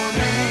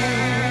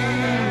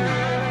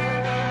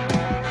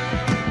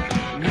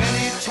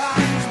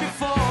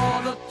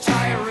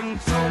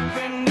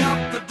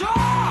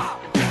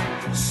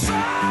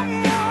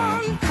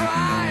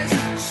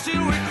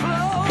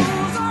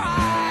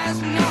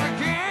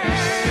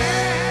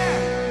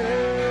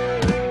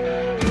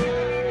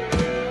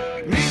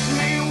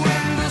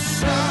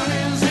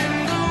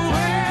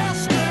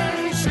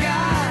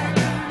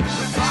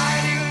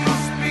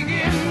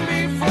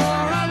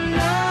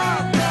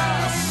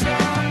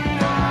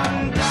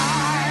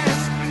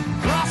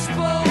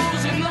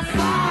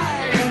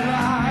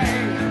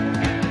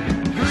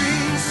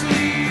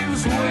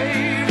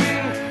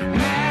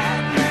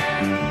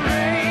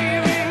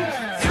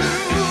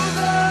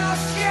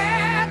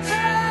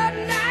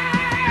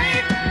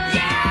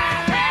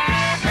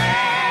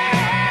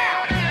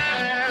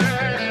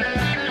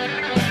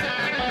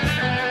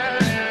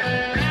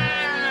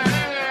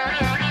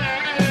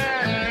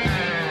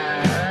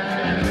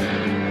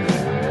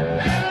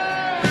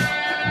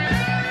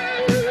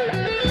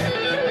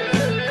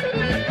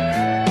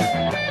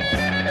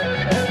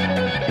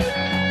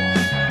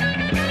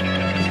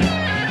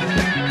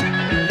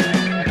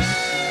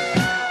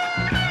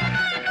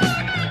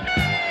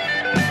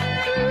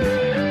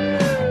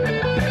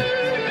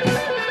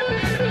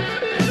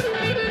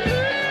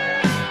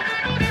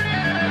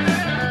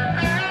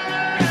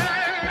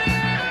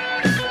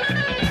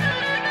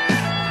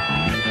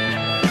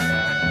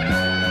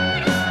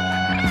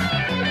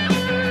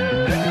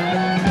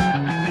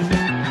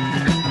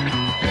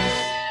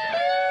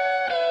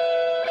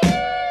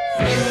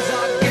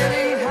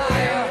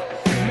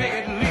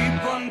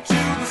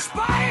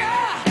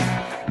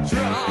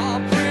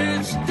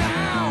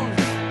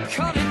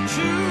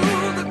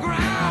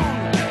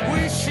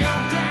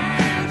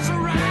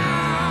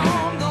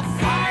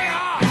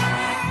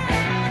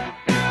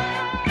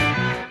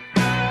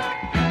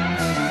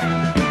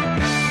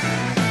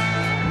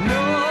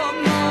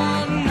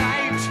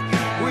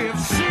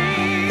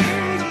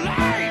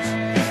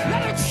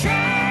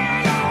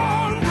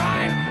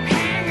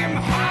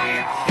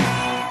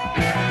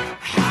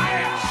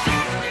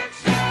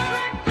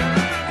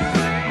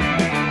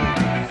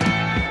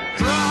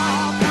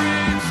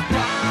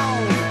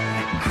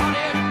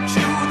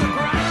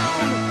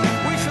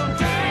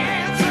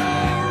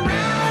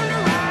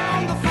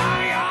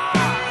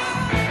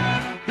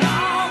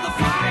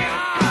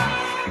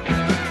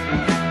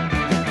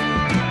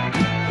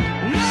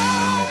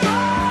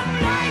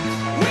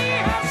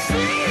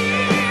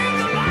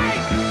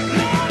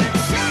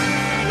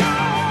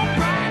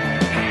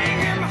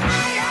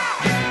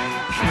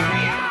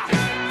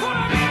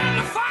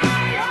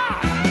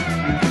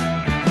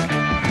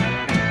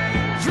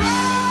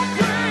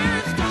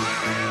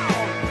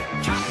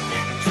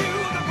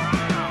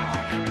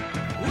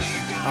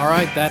All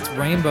right, that's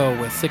Rainbow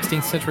with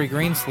 16th Century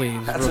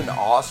Greensleeves. That's an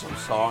awesome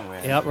song,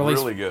 man. Yep,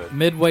 released really good.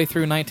 midway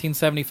through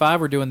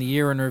 1975. We're doing the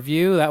year in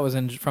review. That was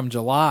from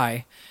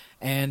July.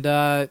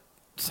 And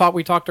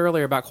we talked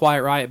earlier about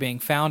Quiet Riot being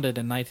founded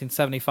in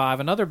 1975.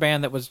 Another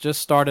band that was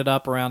just started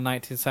up around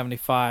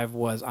 1975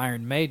 was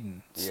Iron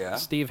Maiden. Yeah.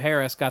 Steve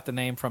Harris got the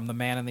name from the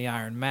Man in the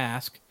Iron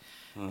Mask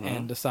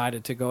and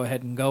decided to go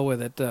ahead and go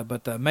with it.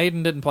 But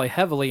Maiden didn't play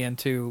heavily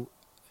into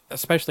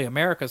especially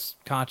America's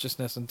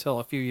consciousness until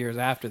a few years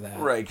after that.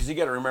 Right, because you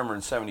got to remember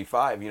in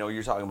 75,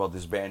 you're talking about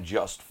this band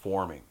just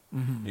forming.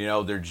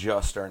 Mm-hmm. They're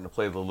just starting to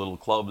play the little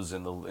clubs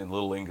in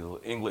little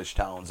English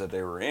towns that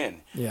they were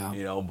in.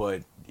 Yeah.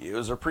 But it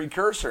was a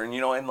precursor.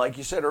 And like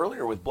you said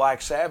earlier with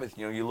Black Sabbath,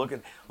 you look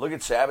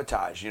at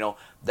Sabotage,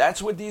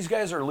 that's what these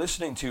guys are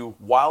listening to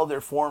while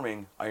they're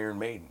forming Iron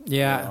Maiden.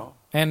 Yeah.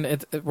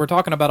 And we're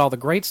talking about all the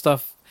great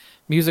stuff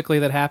musically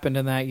that happened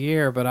in that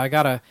year, but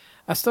I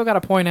still got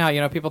to point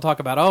out, people talk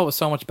about, it was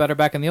so much better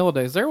back in the old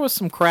days. There was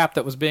some crap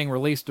that was being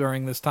released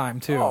during this time,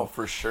 too. Oh,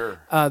 for sure.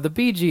 The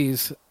Bee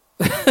Gees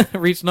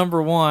reached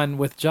 #1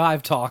 with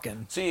Jive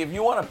Talkin'. See, if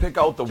you want to pick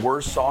out the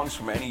worst songs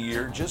from any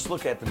year, just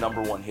look at the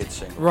 #1 hit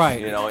singles.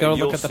 Right. And Go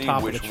you'll look at the see top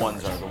of which the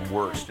ones are the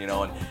worst.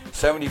 And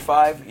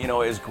 75,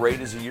 as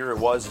great as a year it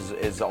was,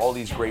 as all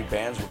these great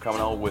bands were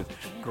coming out with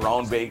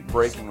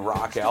groundbreaking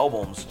rock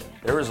albums,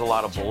 there was a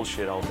lot of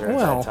bullshit out there at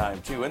that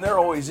time, too. And there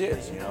always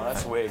is.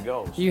 That's the way it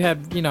goes. You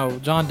had,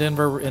 John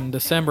Denver in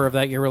December of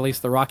that year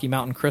released the Rocky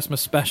Mountain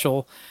Christmas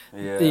special.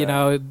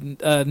 Yeah.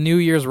 New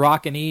Year's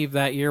Rockin' Eve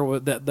that year,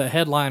 the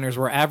headliners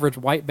were Average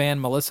White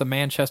Band, Melissa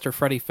Manchester,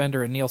 Freddie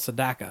Fender, and Neil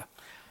Sedaka.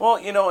 Well,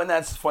 and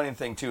that's the funny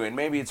thing, too. And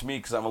maybe it's me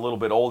because I'm a little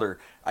bit older.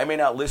 I may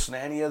not listen to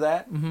any of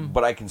that,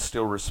 but I can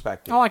still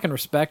respect it. Oh, I can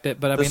respect it,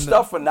 but the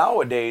stuff of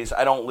nowadays,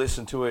 I don't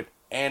listen to it.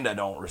 And I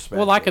don't respect it.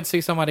 Well, I could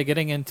see somebody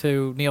getting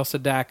into Neil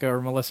Sedaka or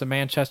Melissa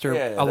Manchester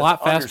a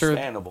lot faster.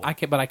 Understandable.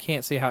 But I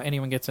can't see how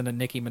anyone gets into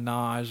Nicki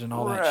Minaj and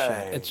all that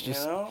shit. It's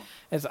just,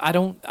 I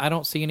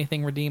don't see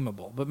anything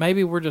redeemable. But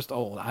maybe we're just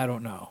old. I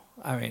don't know.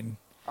 I mean,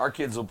 our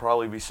kids will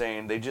probably be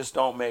saying they just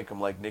don't make them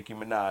like Nicki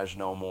Minaj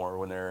no more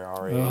when they're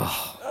our age.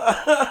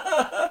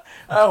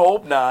 I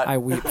hope not. I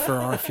weep for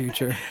our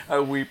future. I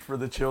weep for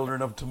the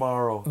children of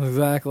tomorrow.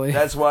 Exactly.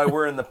 That's why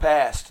we're in the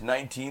past,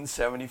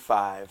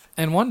 1975.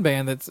 And one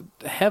band that's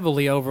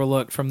heavily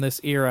overlooked from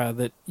this era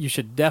that you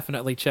should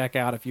definitely check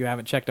out if you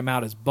haven't checked them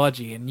out is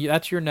Budgie. And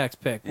that's your next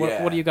pick.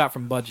 What do you got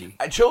from Budgie?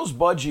 I chose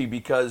Budgie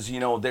because,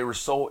 they were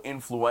so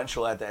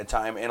influential at that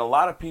time. And a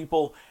lot of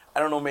people, I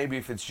don't know, maybe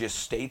if it's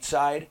just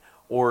stateside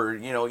or,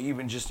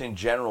 even just in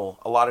general,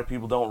 a lot of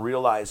people don't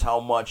realize how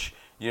much,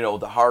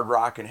 the hard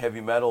rock and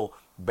heavy metal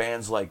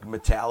bands like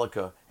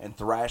Metallica and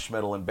thrash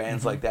metal and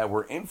bands like that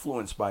were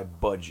influenced by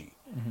Budgie.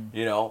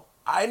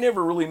 I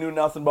never really knew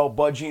nothing about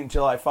Budgie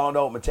until I found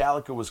out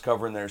Metallica was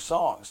covering their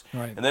songs.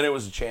 Right. And then it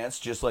was a chance,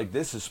 just like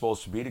this is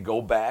supposed to be, to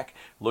go back,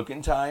 look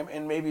in time,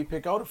 and maybe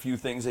pick out a few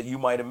things that you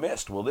might have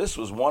missed. Well, this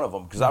was one of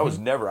them, because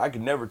I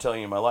could never tell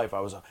you in my life I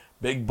was a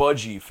big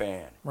Budgie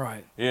fan.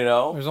 Right.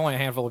 There's only a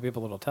handful of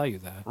people that'll tell you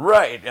that.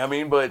 Right.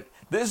 But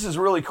this is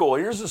really cool.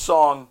 Here's a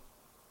song.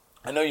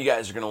 I know you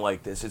guys are going to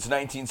like this. It's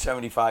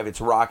 1975. It's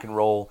rock and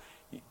roll.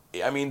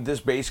 This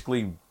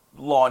basically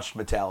launched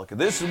Metallica.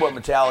 This is what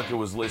Metallica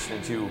was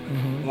listening to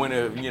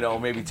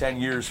when, maybe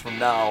 10 years from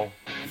now,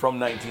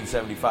 from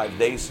 1975,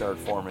 they start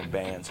forming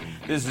bands.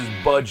 This is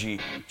Budgie.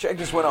 Check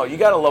this one out. You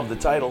got to love the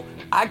title.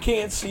 I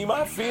Can't See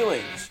My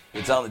Feelings.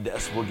 It's on the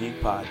Decibel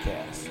Geek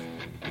Podcast.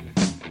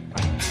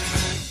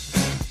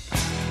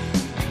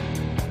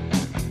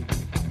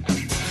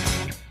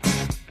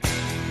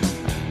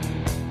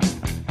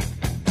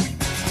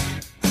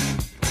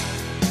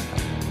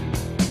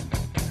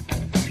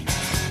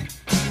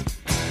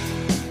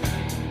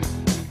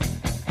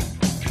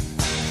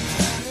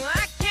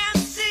 I can't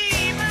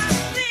see my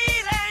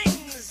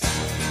feelings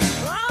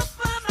off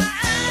of my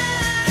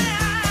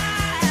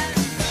eyes.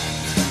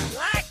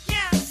 I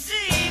can't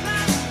see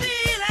my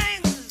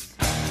feelings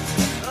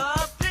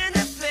up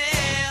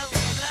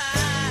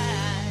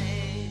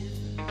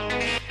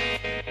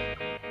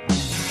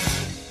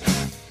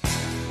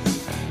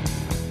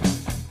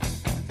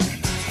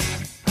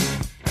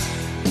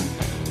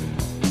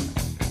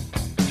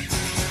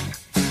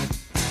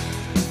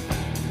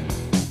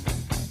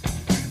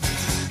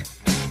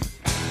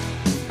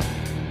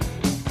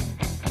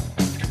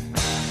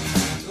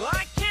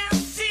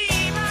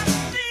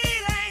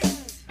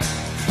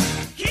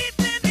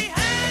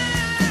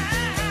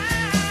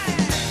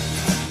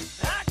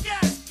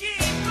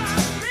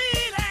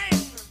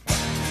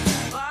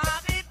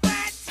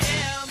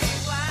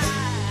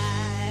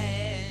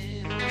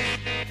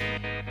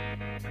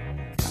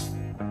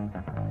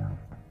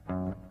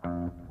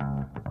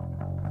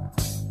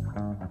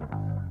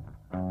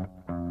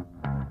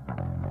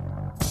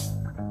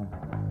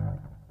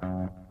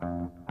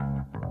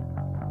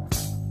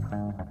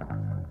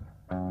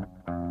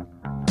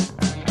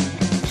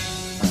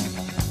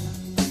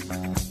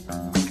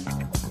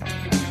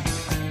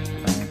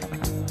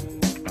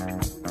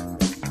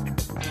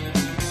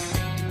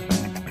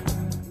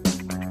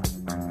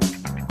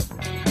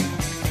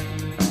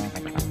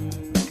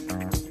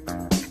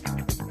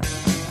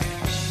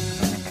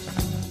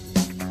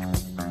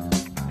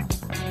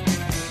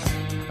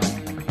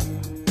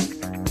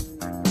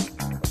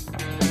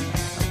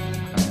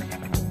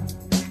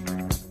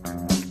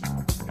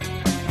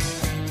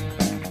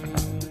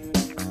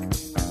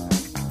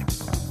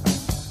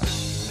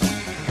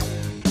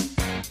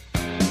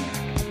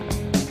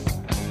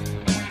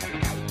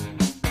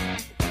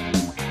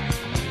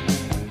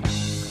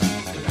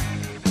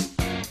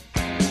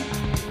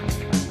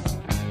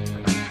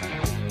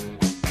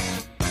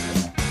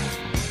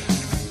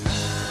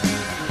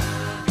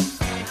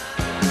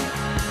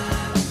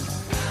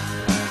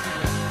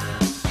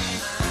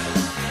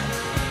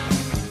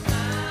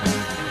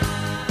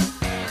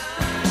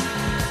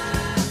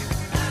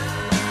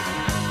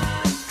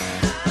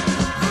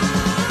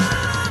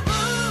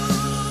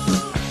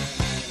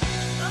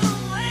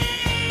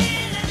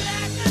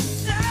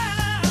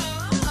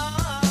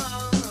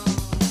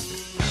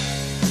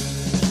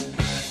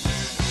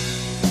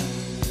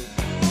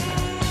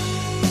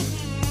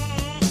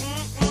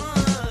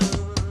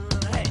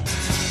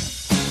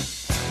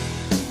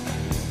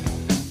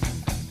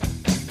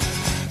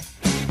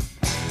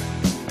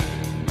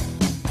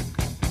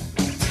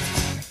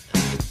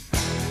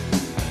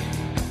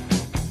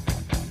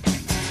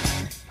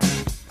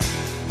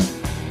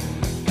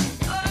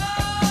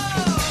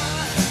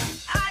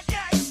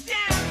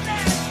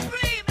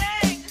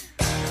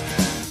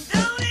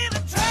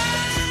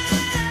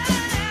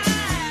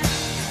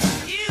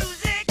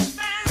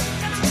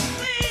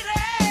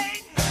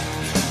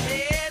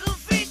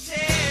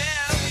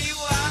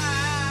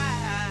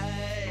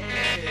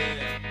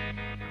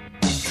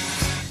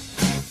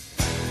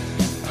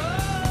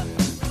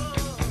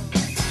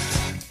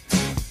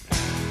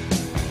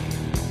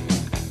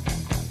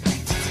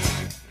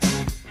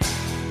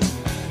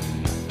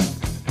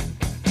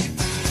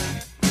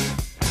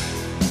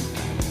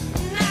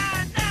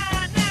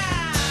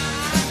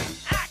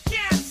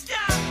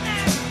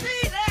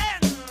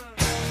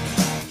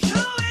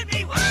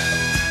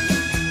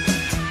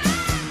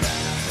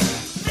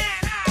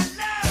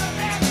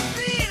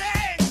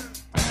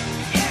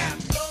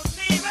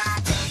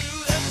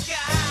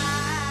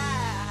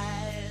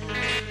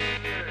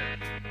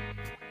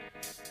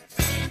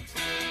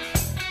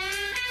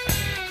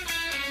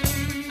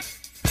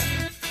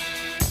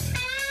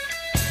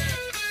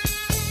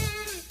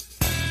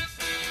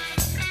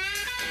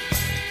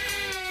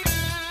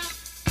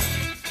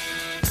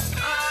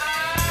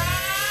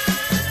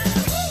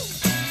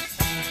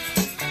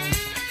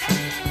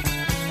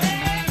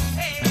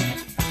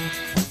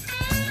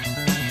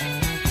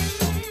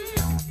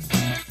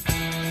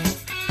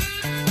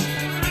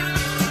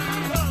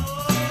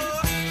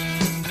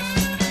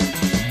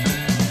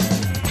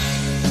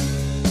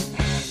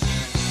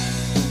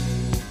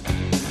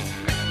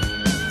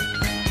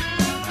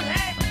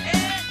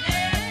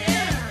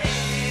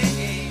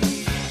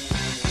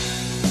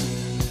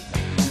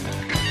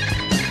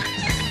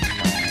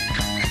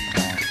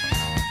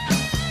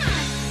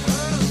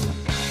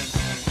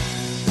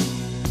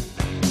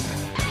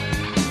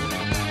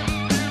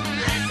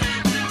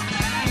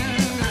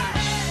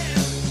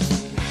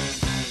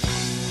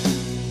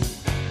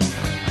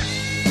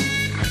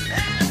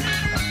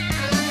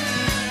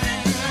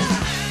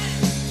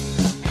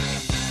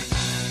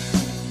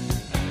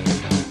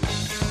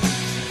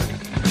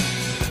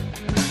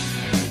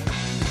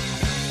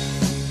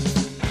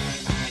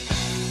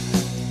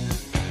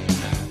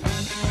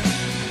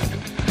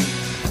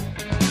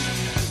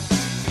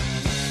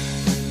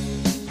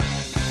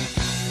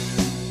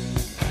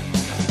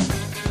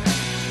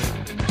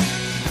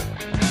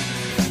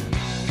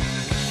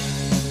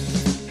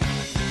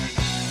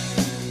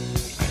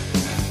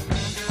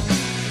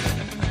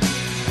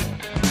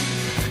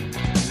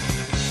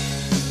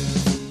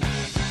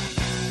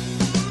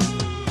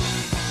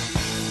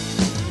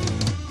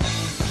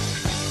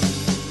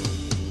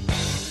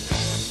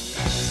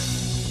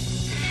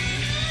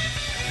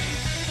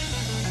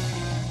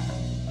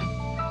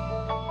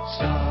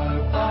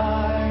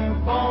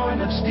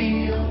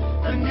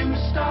the new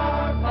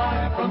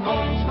Starfire from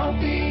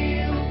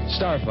Oldsmobile.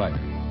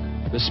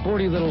 Starfire, the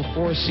sporty little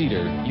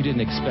four-seater you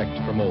didn't expect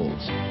from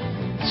Olds.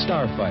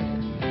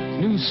 Starfire,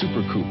 new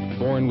Super Coupe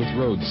born with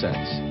road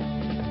sense.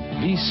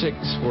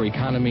 V6 for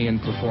economy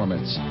and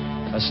performance.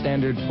 A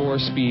standard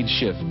 4-speed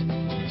shift.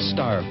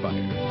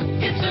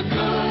 Starfire. It's a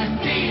good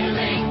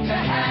feeling to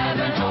have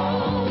an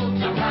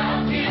Olds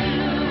around you.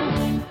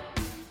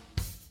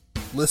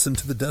 Listen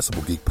to the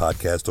Decibel Geek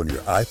podcast on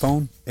your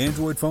iPhone,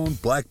 Android phone,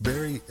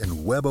 BlackBerry, and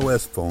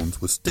WebOS phones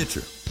with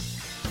Stitcher.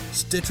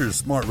 Stitcher's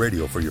smart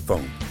radio for your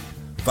phone.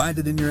 Find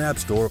it in your app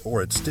store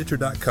or at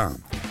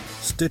Stitcher.com.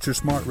 Stitcher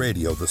Smart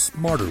Radio, the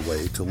smarter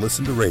way to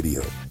listen to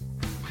radio.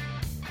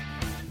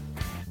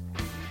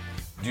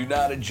 Do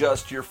not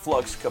adjust your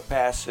flux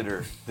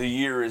capacitor. The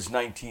year is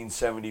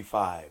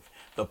 1975.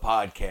 The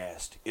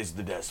podcast is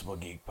the Decibel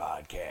Geek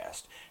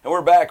Podcast. And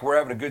we're back. We're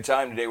having a good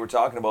time today. We're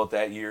talking about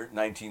that year,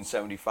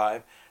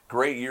 1975.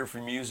 Great year for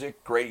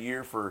music. Great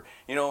year for,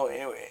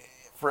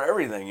 for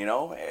everything,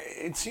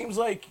 It seems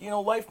like,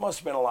 life must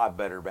have been a lot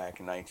better back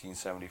in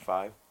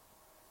 1975.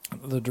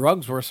 The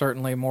drugs were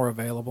certainly more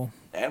available.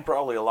 And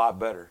probably a lot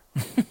better.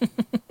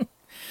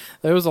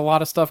 There was a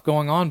lot of stuff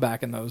going on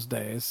back in those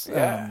days.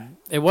 Yeah.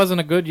 It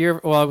wasn't a good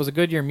year. Well, it was a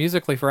good year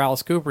musically for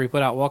Alice Cooper. He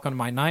put out Welcome to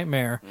My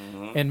Nightmare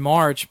in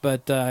March,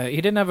 but he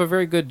didn't have a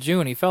very good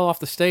June. He fell off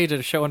the stage at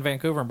a show in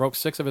Vancouver and broke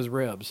 6 of his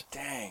ribs.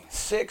 Dang,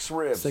 6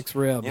 ribs. 6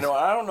 ribs.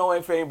 I don't know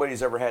if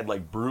anybody's ever had,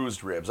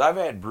 bruised ribs. I've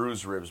had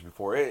bruised ribs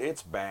before.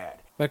 It's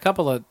bad. But a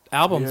couple of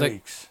albums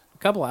Yikes.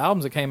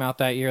 that came out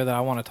that year that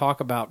I want to talk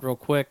about real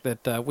quick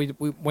that we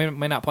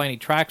may not play any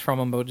tracks from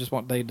them, but just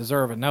they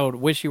deserve a note.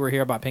 Wish You Were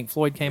Here by Pink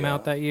Floyd came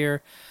out that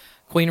year.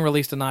 Queen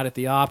released A Night at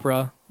the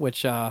Opera,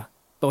 which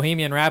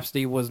Bohemian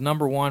Rhapsody was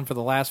number 1 for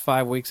the last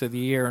 5 weeks of the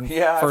year and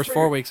first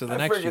 4 weeks of the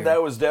next year. I figured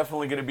that was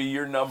definitely going to be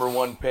your number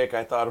 1 pick.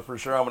 I thought for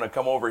sure I'm going to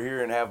come over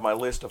here and have my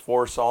list of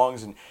 4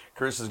 songs, and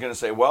Chris is going to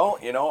say, well,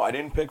 I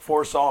didn't pick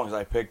 4 songs.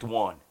 I picked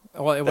 1.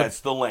 Well, that's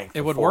the length.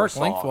 It would 4 work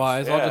songs.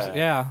 lengthwise.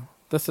 Yeah.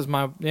 This is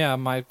my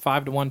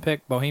 5-1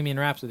 pick, Bohemian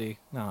Rhapsody.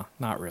 No,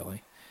 not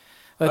really.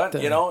 But,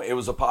 it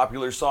was a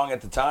popular song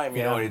at the time.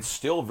 It's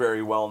still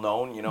very well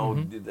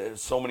known.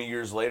 So many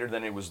years later,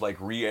 then it was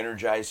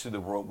re-energized through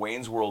the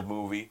Wayne's World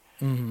movie.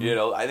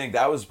 I think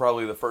that was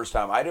probably the first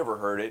time I'd ever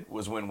heard it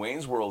was when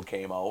Wayne's World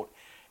came out.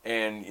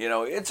 And,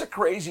 it's a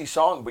crazy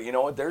song, but you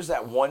know what? There's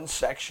that one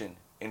section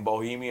in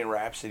Bohemian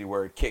Rhapsody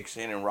where it kicks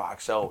in and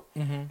rocks out.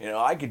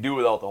 I could do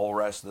without the whole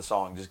rest of the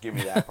song. Just give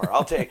me that part.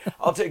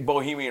 I'll take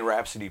Bohemian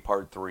Rhapsody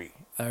Part 3.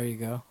 There you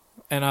go.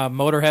 And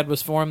Motorhead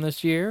was formed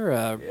this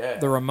year.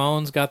 The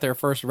Ramones got their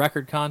first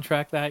record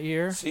contract that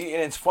year. See,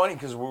 and it's funny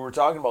because we were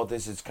talking about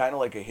this. It's kind of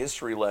like a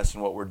history lesson,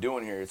 what we're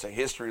doing here. It's a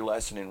history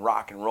lesson in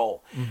rock and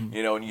roll.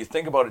 And you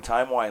think about it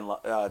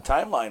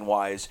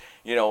timeline-wise,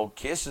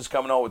 Kiss is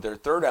coming out with their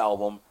 3rd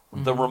album.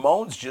 The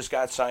Ramones just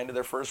got signed to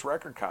their first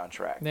record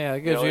contract. Yeah,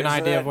 it gives you an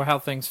idea of how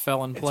things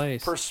fell in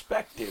place. It's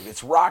perspective.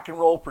 It's rock and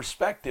roll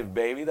perspective,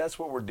 baby. That's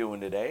what we're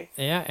doing today.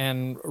 Yeah,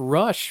 and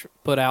Rush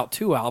put out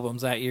 2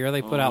 albums that year.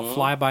 They put out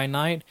Fly By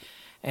Night,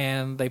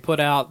 and they put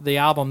out the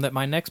album that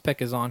my next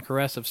pick is on,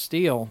 Caress of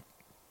Steel.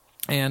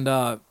 And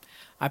I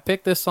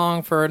picked this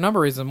song for a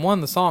number of reasons.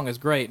 One, the song is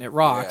great and it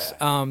rocks.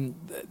 Yeah.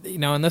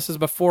 And this is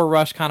before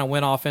Rush kind of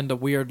went off into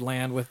weird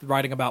land with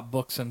writing about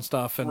books and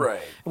stuff. And right.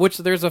 Which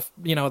there's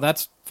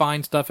that's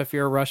fine stuff if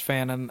you're a Rush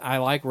fan, and I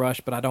like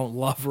Rush, but I don't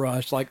love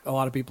Rush like a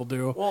lot of people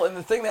do. Well, and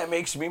the thing that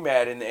makes me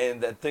mad,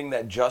 and the thing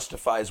that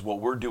justifies what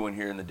we're doing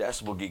here in the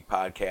Decibel Geek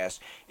podcast,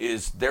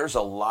 is there's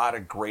a lot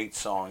of great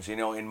songs.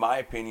 In my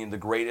opinion, the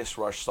greatest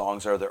Rush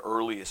songs are the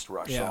earliest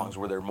Rush songs,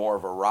 where they're more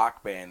of a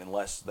rock band and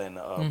less than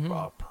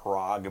a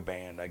prog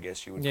band, I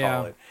guess you would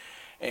call it.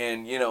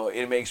 And,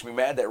 it makes me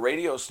mad that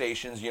radio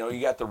stations, you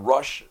got the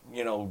Rush,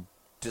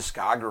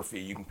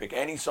 discography. You can pick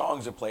any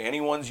songs and play any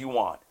ones you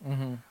want.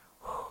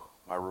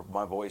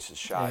 My voice is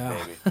shot,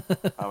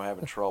 baby. I'm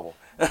having trouble.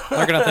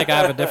 They're going to think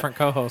I have a different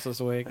co-host this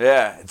week.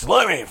 Yeah, it's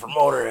Lemmy from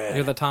Motorhead.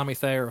 You're the Tommy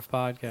Thayer of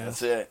podcasts.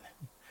 That's it.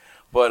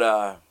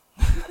 But,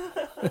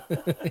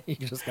 you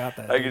just got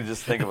that. I could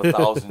just think of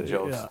 1,000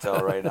 jokes to tell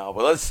right now.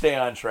 But let's stay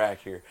on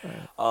track here.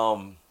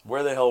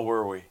 Where the hell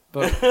were we?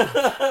 But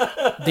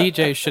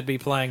DJs should be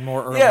playing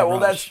more early. Yeah, well,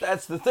 Rush.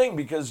 that's the thing,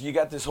 because you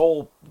got this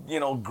whole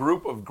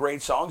group of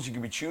great songs you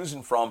could be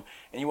choosing from,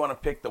 and you want to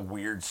pick the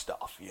weird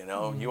stuff. You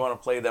want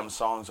to play them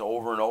songs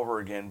over and over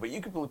again, but you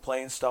could be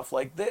playing stuff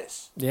like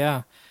this.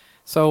 Yeah.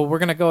 So we're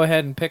gonna go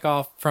ahead and pick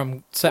off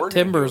from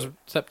September's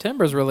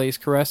release,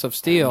 Caress of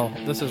Steel.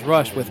 This is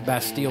Rush with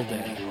Bastille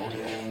Day.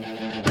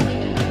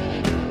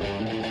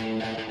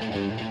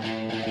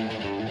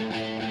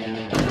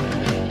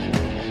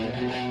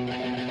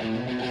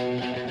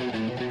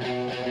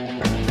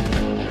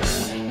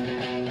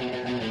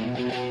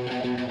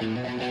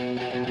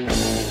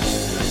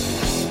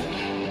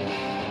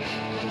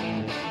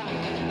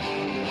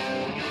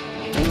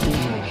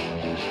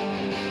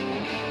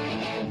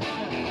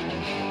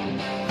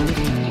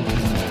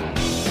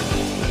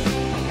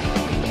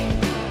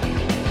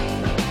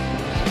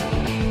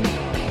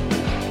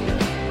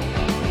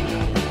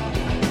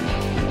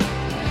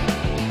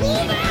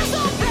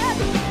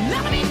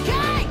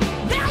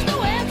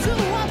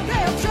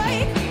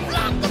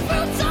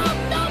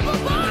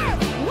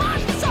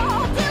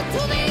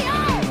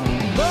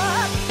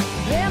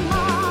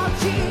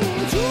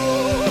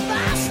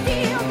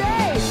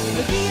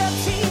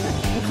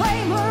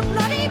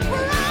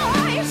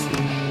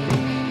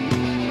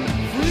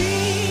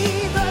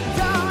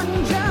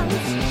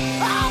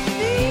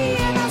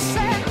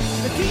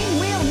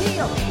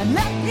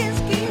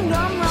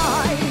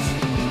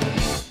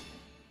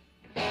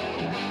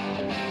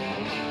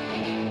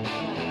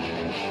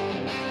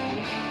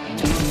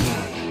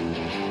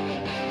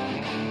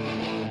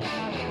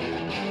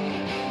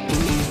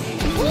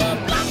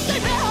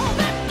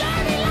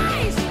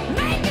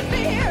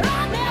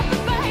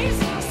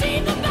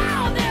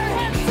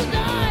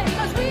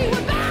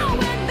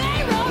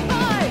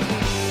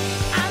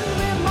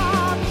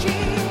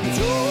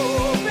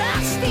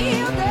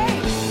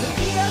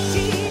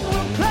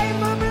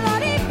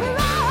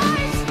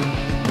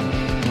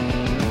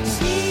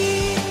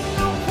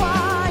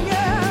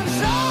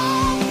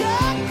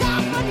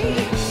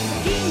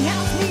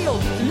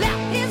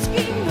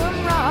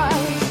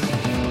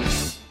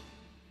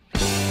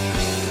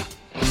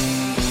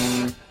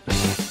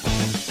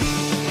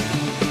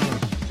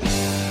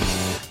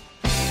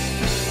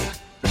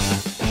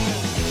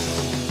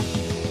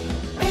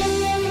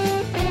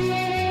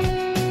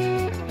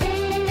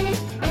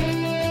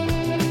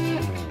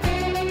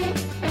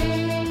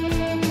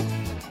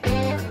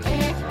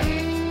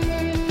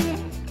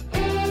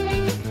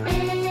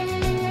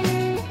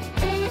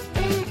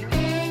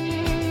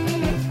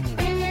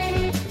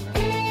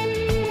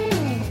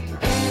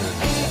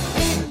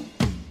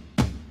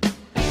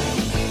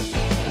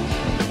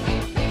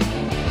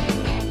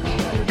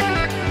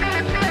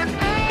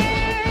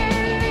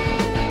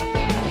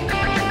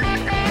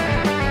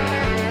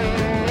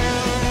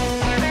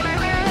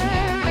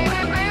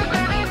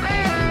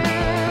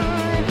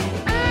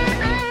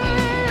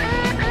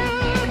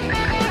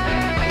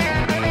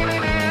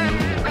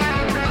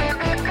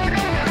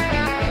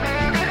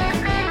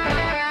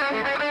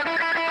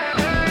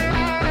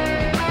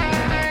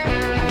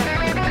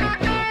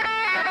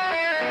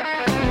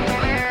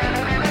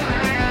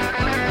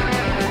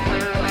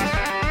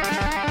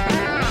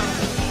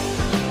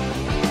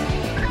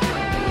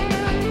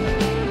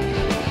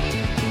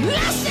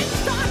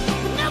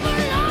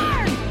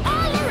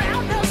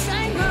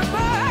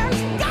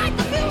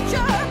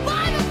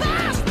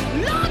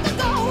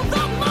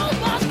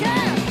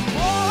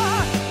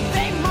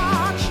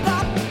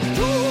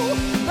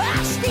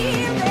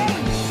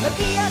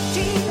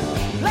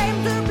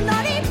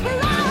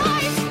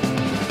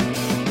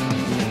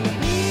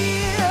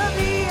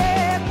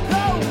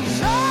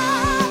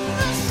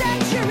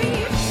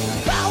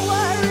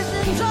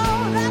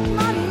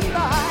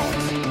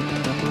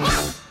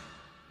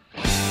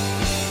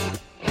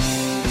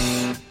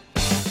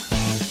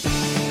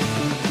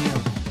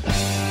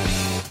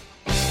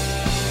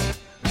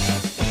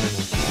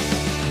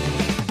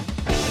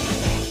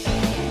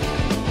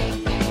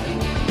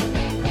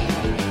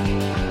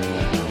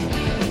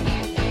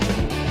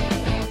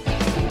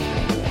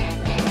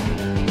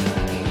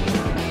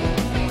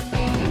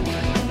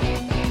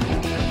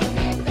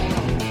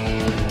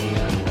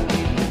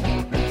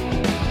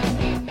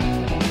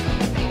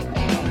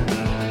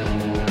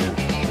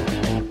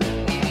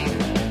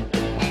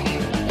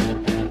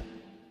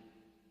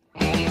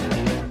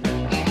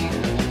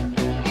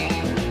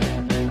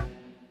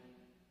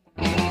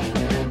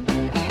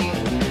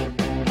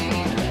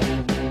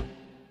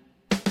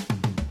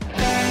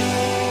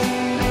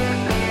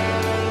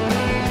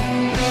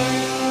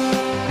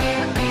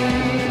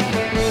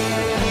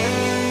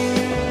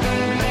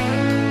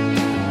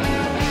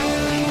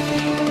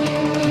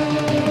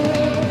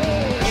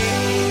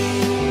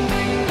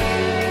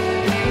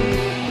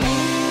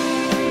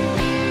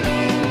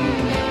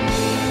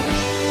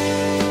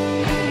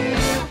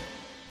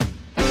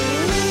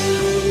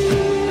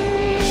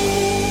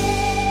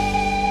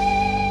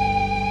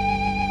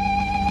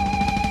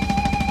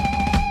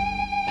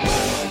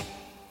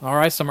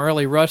 right, some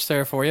early Rush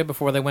there for you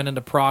before they went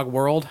into Prague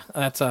World.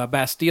 That's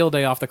Bastille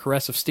Day off the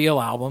Caress of Steel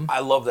album.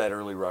 I love that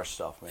early Rush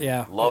stuff, man.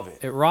 Yeah. Love it.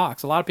 It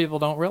rocks. A lot of people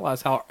don't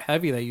realize how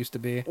heavy they used to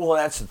be. Well,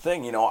 that's the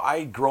thing. You know,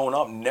 I, growing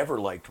up, never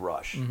liked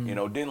Rush. Mm-hmm. You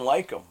know, didn't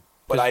like them.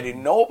 But I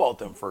didn't know about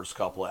them first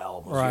couple of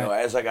albums. Right. You know,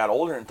 as I got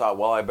older and thought,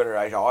 well, I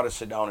ought to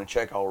sit down and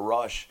check out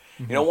Rush.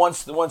 Mm-hmm. You know,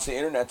 once the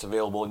internet's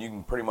available and you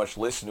can pretty much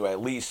listen to at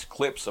least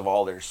clips of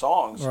all their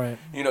songs, right.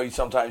 you know,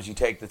 sometimes you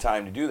take the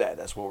time to do that.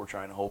 That's what we're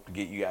trying to hope to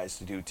get you guys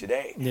to do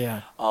today.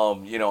 Yeah.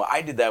 You know,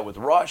 I did that with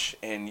Rush,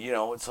 and, you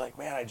know, it's like,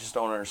 man, I just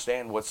don't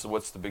understand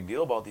what's the big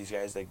deal about these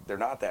guys. They're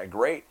not that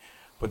great.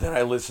 But then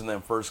I listened to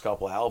them first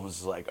couple of albums.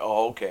 It's like,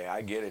 oh, okay,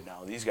 I get it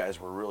now. These guys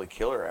were really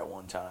killer at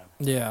one time.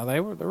 Yeah, they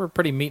were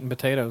pretty meat and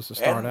potatoes to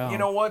start out. You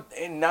know what?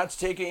 And not to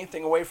take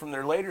anything away from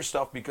their later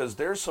stuff, because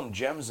there's some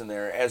gems in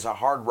there. As a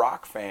hard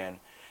rock fan,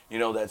 you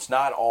know, that's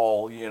not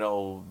all, you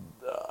know,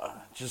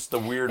 just the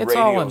weird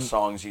radio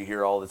songs you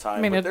hear all the time.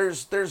 I mean,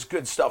 but there's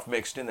good stuff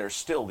mixed in there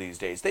still these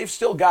days. They've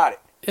still got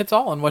it. It's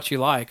all in what you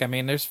like. I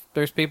mean, there's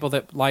people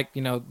that like,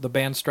 you know, the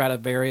band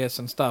Stradivarius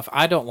and stuff.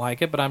 I don't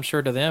like it, but I'm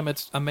sure to them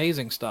it's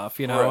amazing stuff.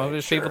 You know,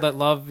 there's people that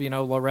love, you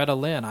know, Loretta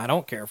Lynn. I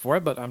don't care for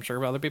it, but I'm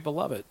sure other people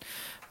love it.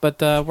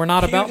 But we're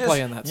not about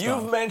playing that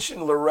stuff. You've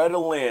mentioned Loretta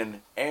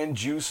Lynn and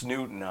Juice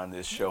Newton on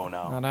this show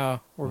now. I know.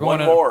 We're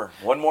going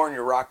one more, and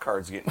your rock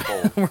card's getting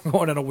pulled. We're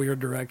going in a weird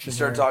direction. You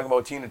start talking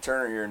about Tina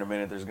Turner here in a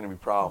minute, there's going to be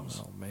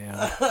problems. Oh man,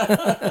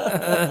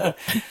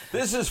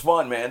 this is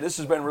fun, man. This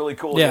has been really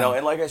cool. Yeah. You know,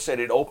 and like I said,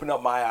 it opened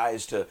up my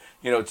eyes to,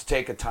 you know, to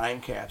take a time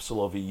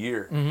capsule of a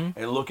year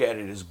and look at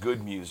it as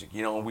good music.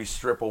 You know, and we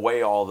strip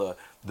away all the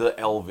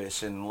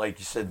Elvis and, like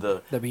you said,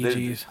 the Bee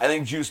Gees. I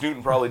think Juice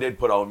Newton probably did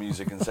put out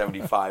music in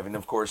 '75, and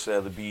of course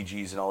the Bee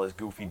Gees and all this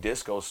goofy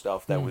disco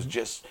stuff that was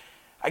just.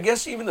 I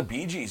guess even the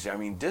Bee Gees, I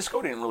mean, disco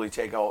didn't really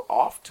take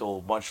off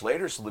till much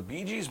later, so the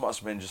Bee Gees must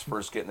have been just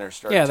first getting their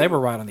start. Yeah, they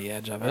were right on the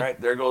edge of it. All right,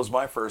 there goes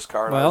my first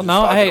card. Well,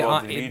 no,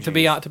 hey,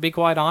 to be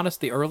quite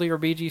honest, the earlier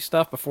Bee Gees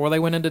stuff before they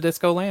went into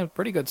disco land,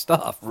 pretty good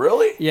stuff.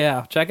 Really?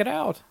 Yeah, check it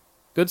out.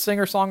 Good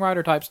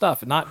singer-songwriter type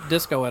stuff, not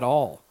disco at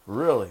all.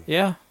 Really?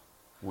 Yeah.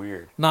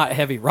 Weird. Not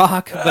heavy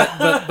rock,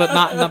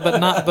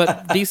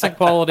 but decent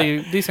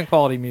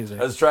quality music.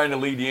 I was trying to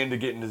lead you into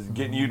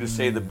getting you to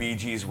say the Bee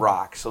Gees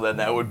rock, so then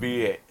that would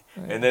be it.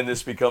 And then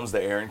this becomes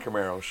the Aaron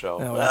Camaro show.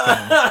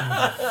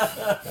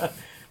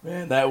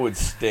 Man, that would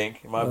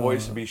stink. My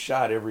voice would be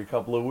shot every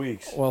couple of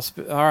weeks. Well,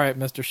 all right,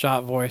 Mr.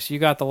 Shot Voice, you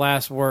got the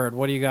last word.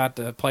 What do you got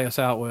to play us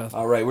out with?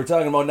 All right, we're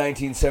talking about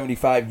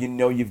 1975. You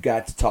know you've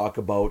got to talk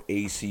about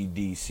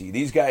AC/DC.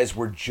 These guys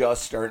were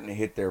just starting to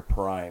hit their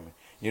prime.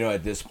 You know,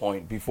 at this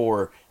point,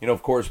 before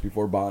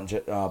Bon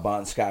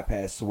Scott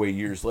passed away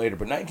years later.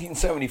 But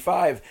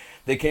 1975,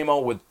 they came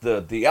out with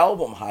the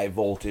album High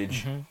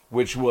Voltage,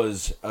 which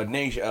was an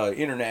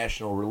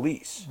international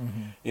release.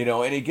 You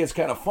know, and it gets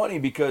kind of funny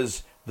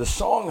because the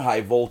song High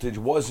Voltage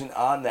wasn't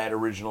on that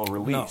original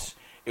release.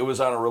 No. It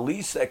was on a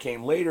release that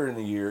came later in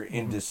the year,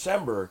 in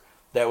December,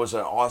 that was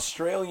an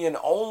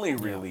Australian-only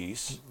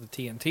release. The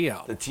TNT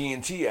album. The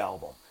TNT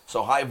album.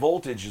 So High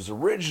Voltage is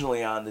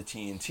originally on the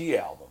TNT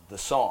album, the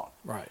song.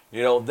 Right.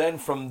 You know, then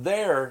from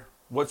there,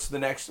 what's the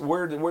next?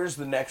 Where's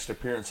the next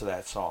appearance of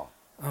that song?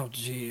 Oh,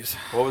 jeez.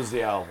 What was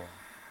the album?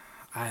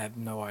 I have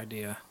no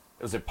idea.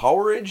 Was it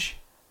Powerage?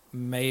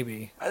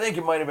 Maybe. I think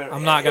it might have been.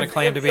 I'm not going to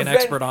claim to be an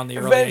expert on the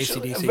early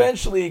AC/DC.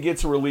 Eventually, it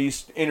gets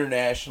released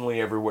internationally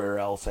everywhere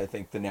else, I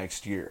think, the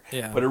next year.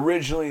 Yeah. But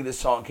originally, this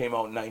song came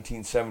out in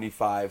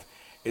 1975.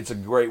 It's a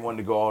great one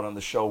to go out on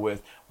the show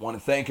with. Want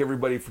to thank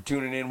everybody for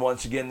tuning in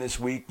once again this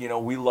week. You know,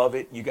 we love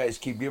it. You guys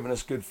keep giving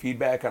us good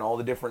feedback on all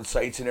the different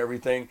sites and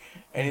everything.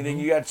 Anything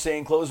you got to say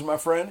in closing, my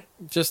friend?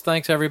 Just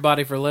thanks,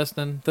 everybody, for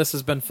listening. This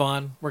has been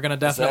fun. We're going to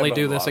definitely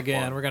do this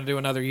again. We're going to do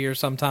another year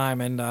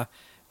sometime. And,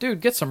 dude,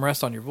 get some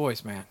rest on your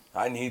voice, man.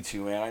 I need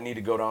to, man. I need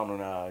to go down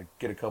and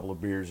get a couple of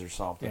beers or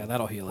something. Yeah,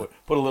 that'll heal it.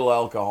 Put a little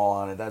alcohol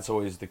on it. That's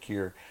always the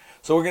cure.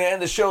 So we're going to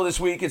end the show this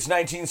week. It's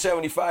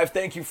 1975.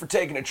 Thank you for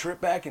taking a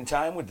trip back in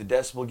time with the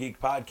Decibel Geek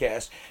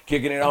Podcast.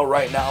 Kicking it out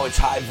right now, it's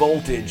High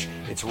Voltage.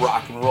 It's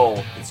rock and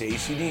roll. It's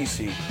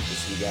AC/DC. We'll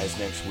see you guys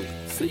next week.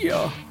 See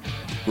ya.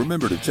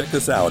 Remember to check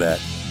us out at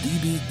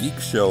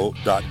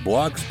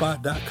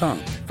dbgeekshow.blogspot.com,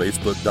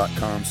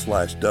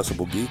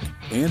 facebook.com/decibelgeek,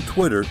 and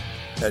Twitter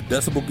at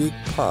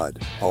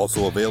decibelgeekpod.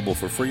 Also available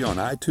for free on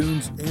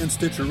iTunes and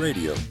Stitcher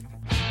Radio.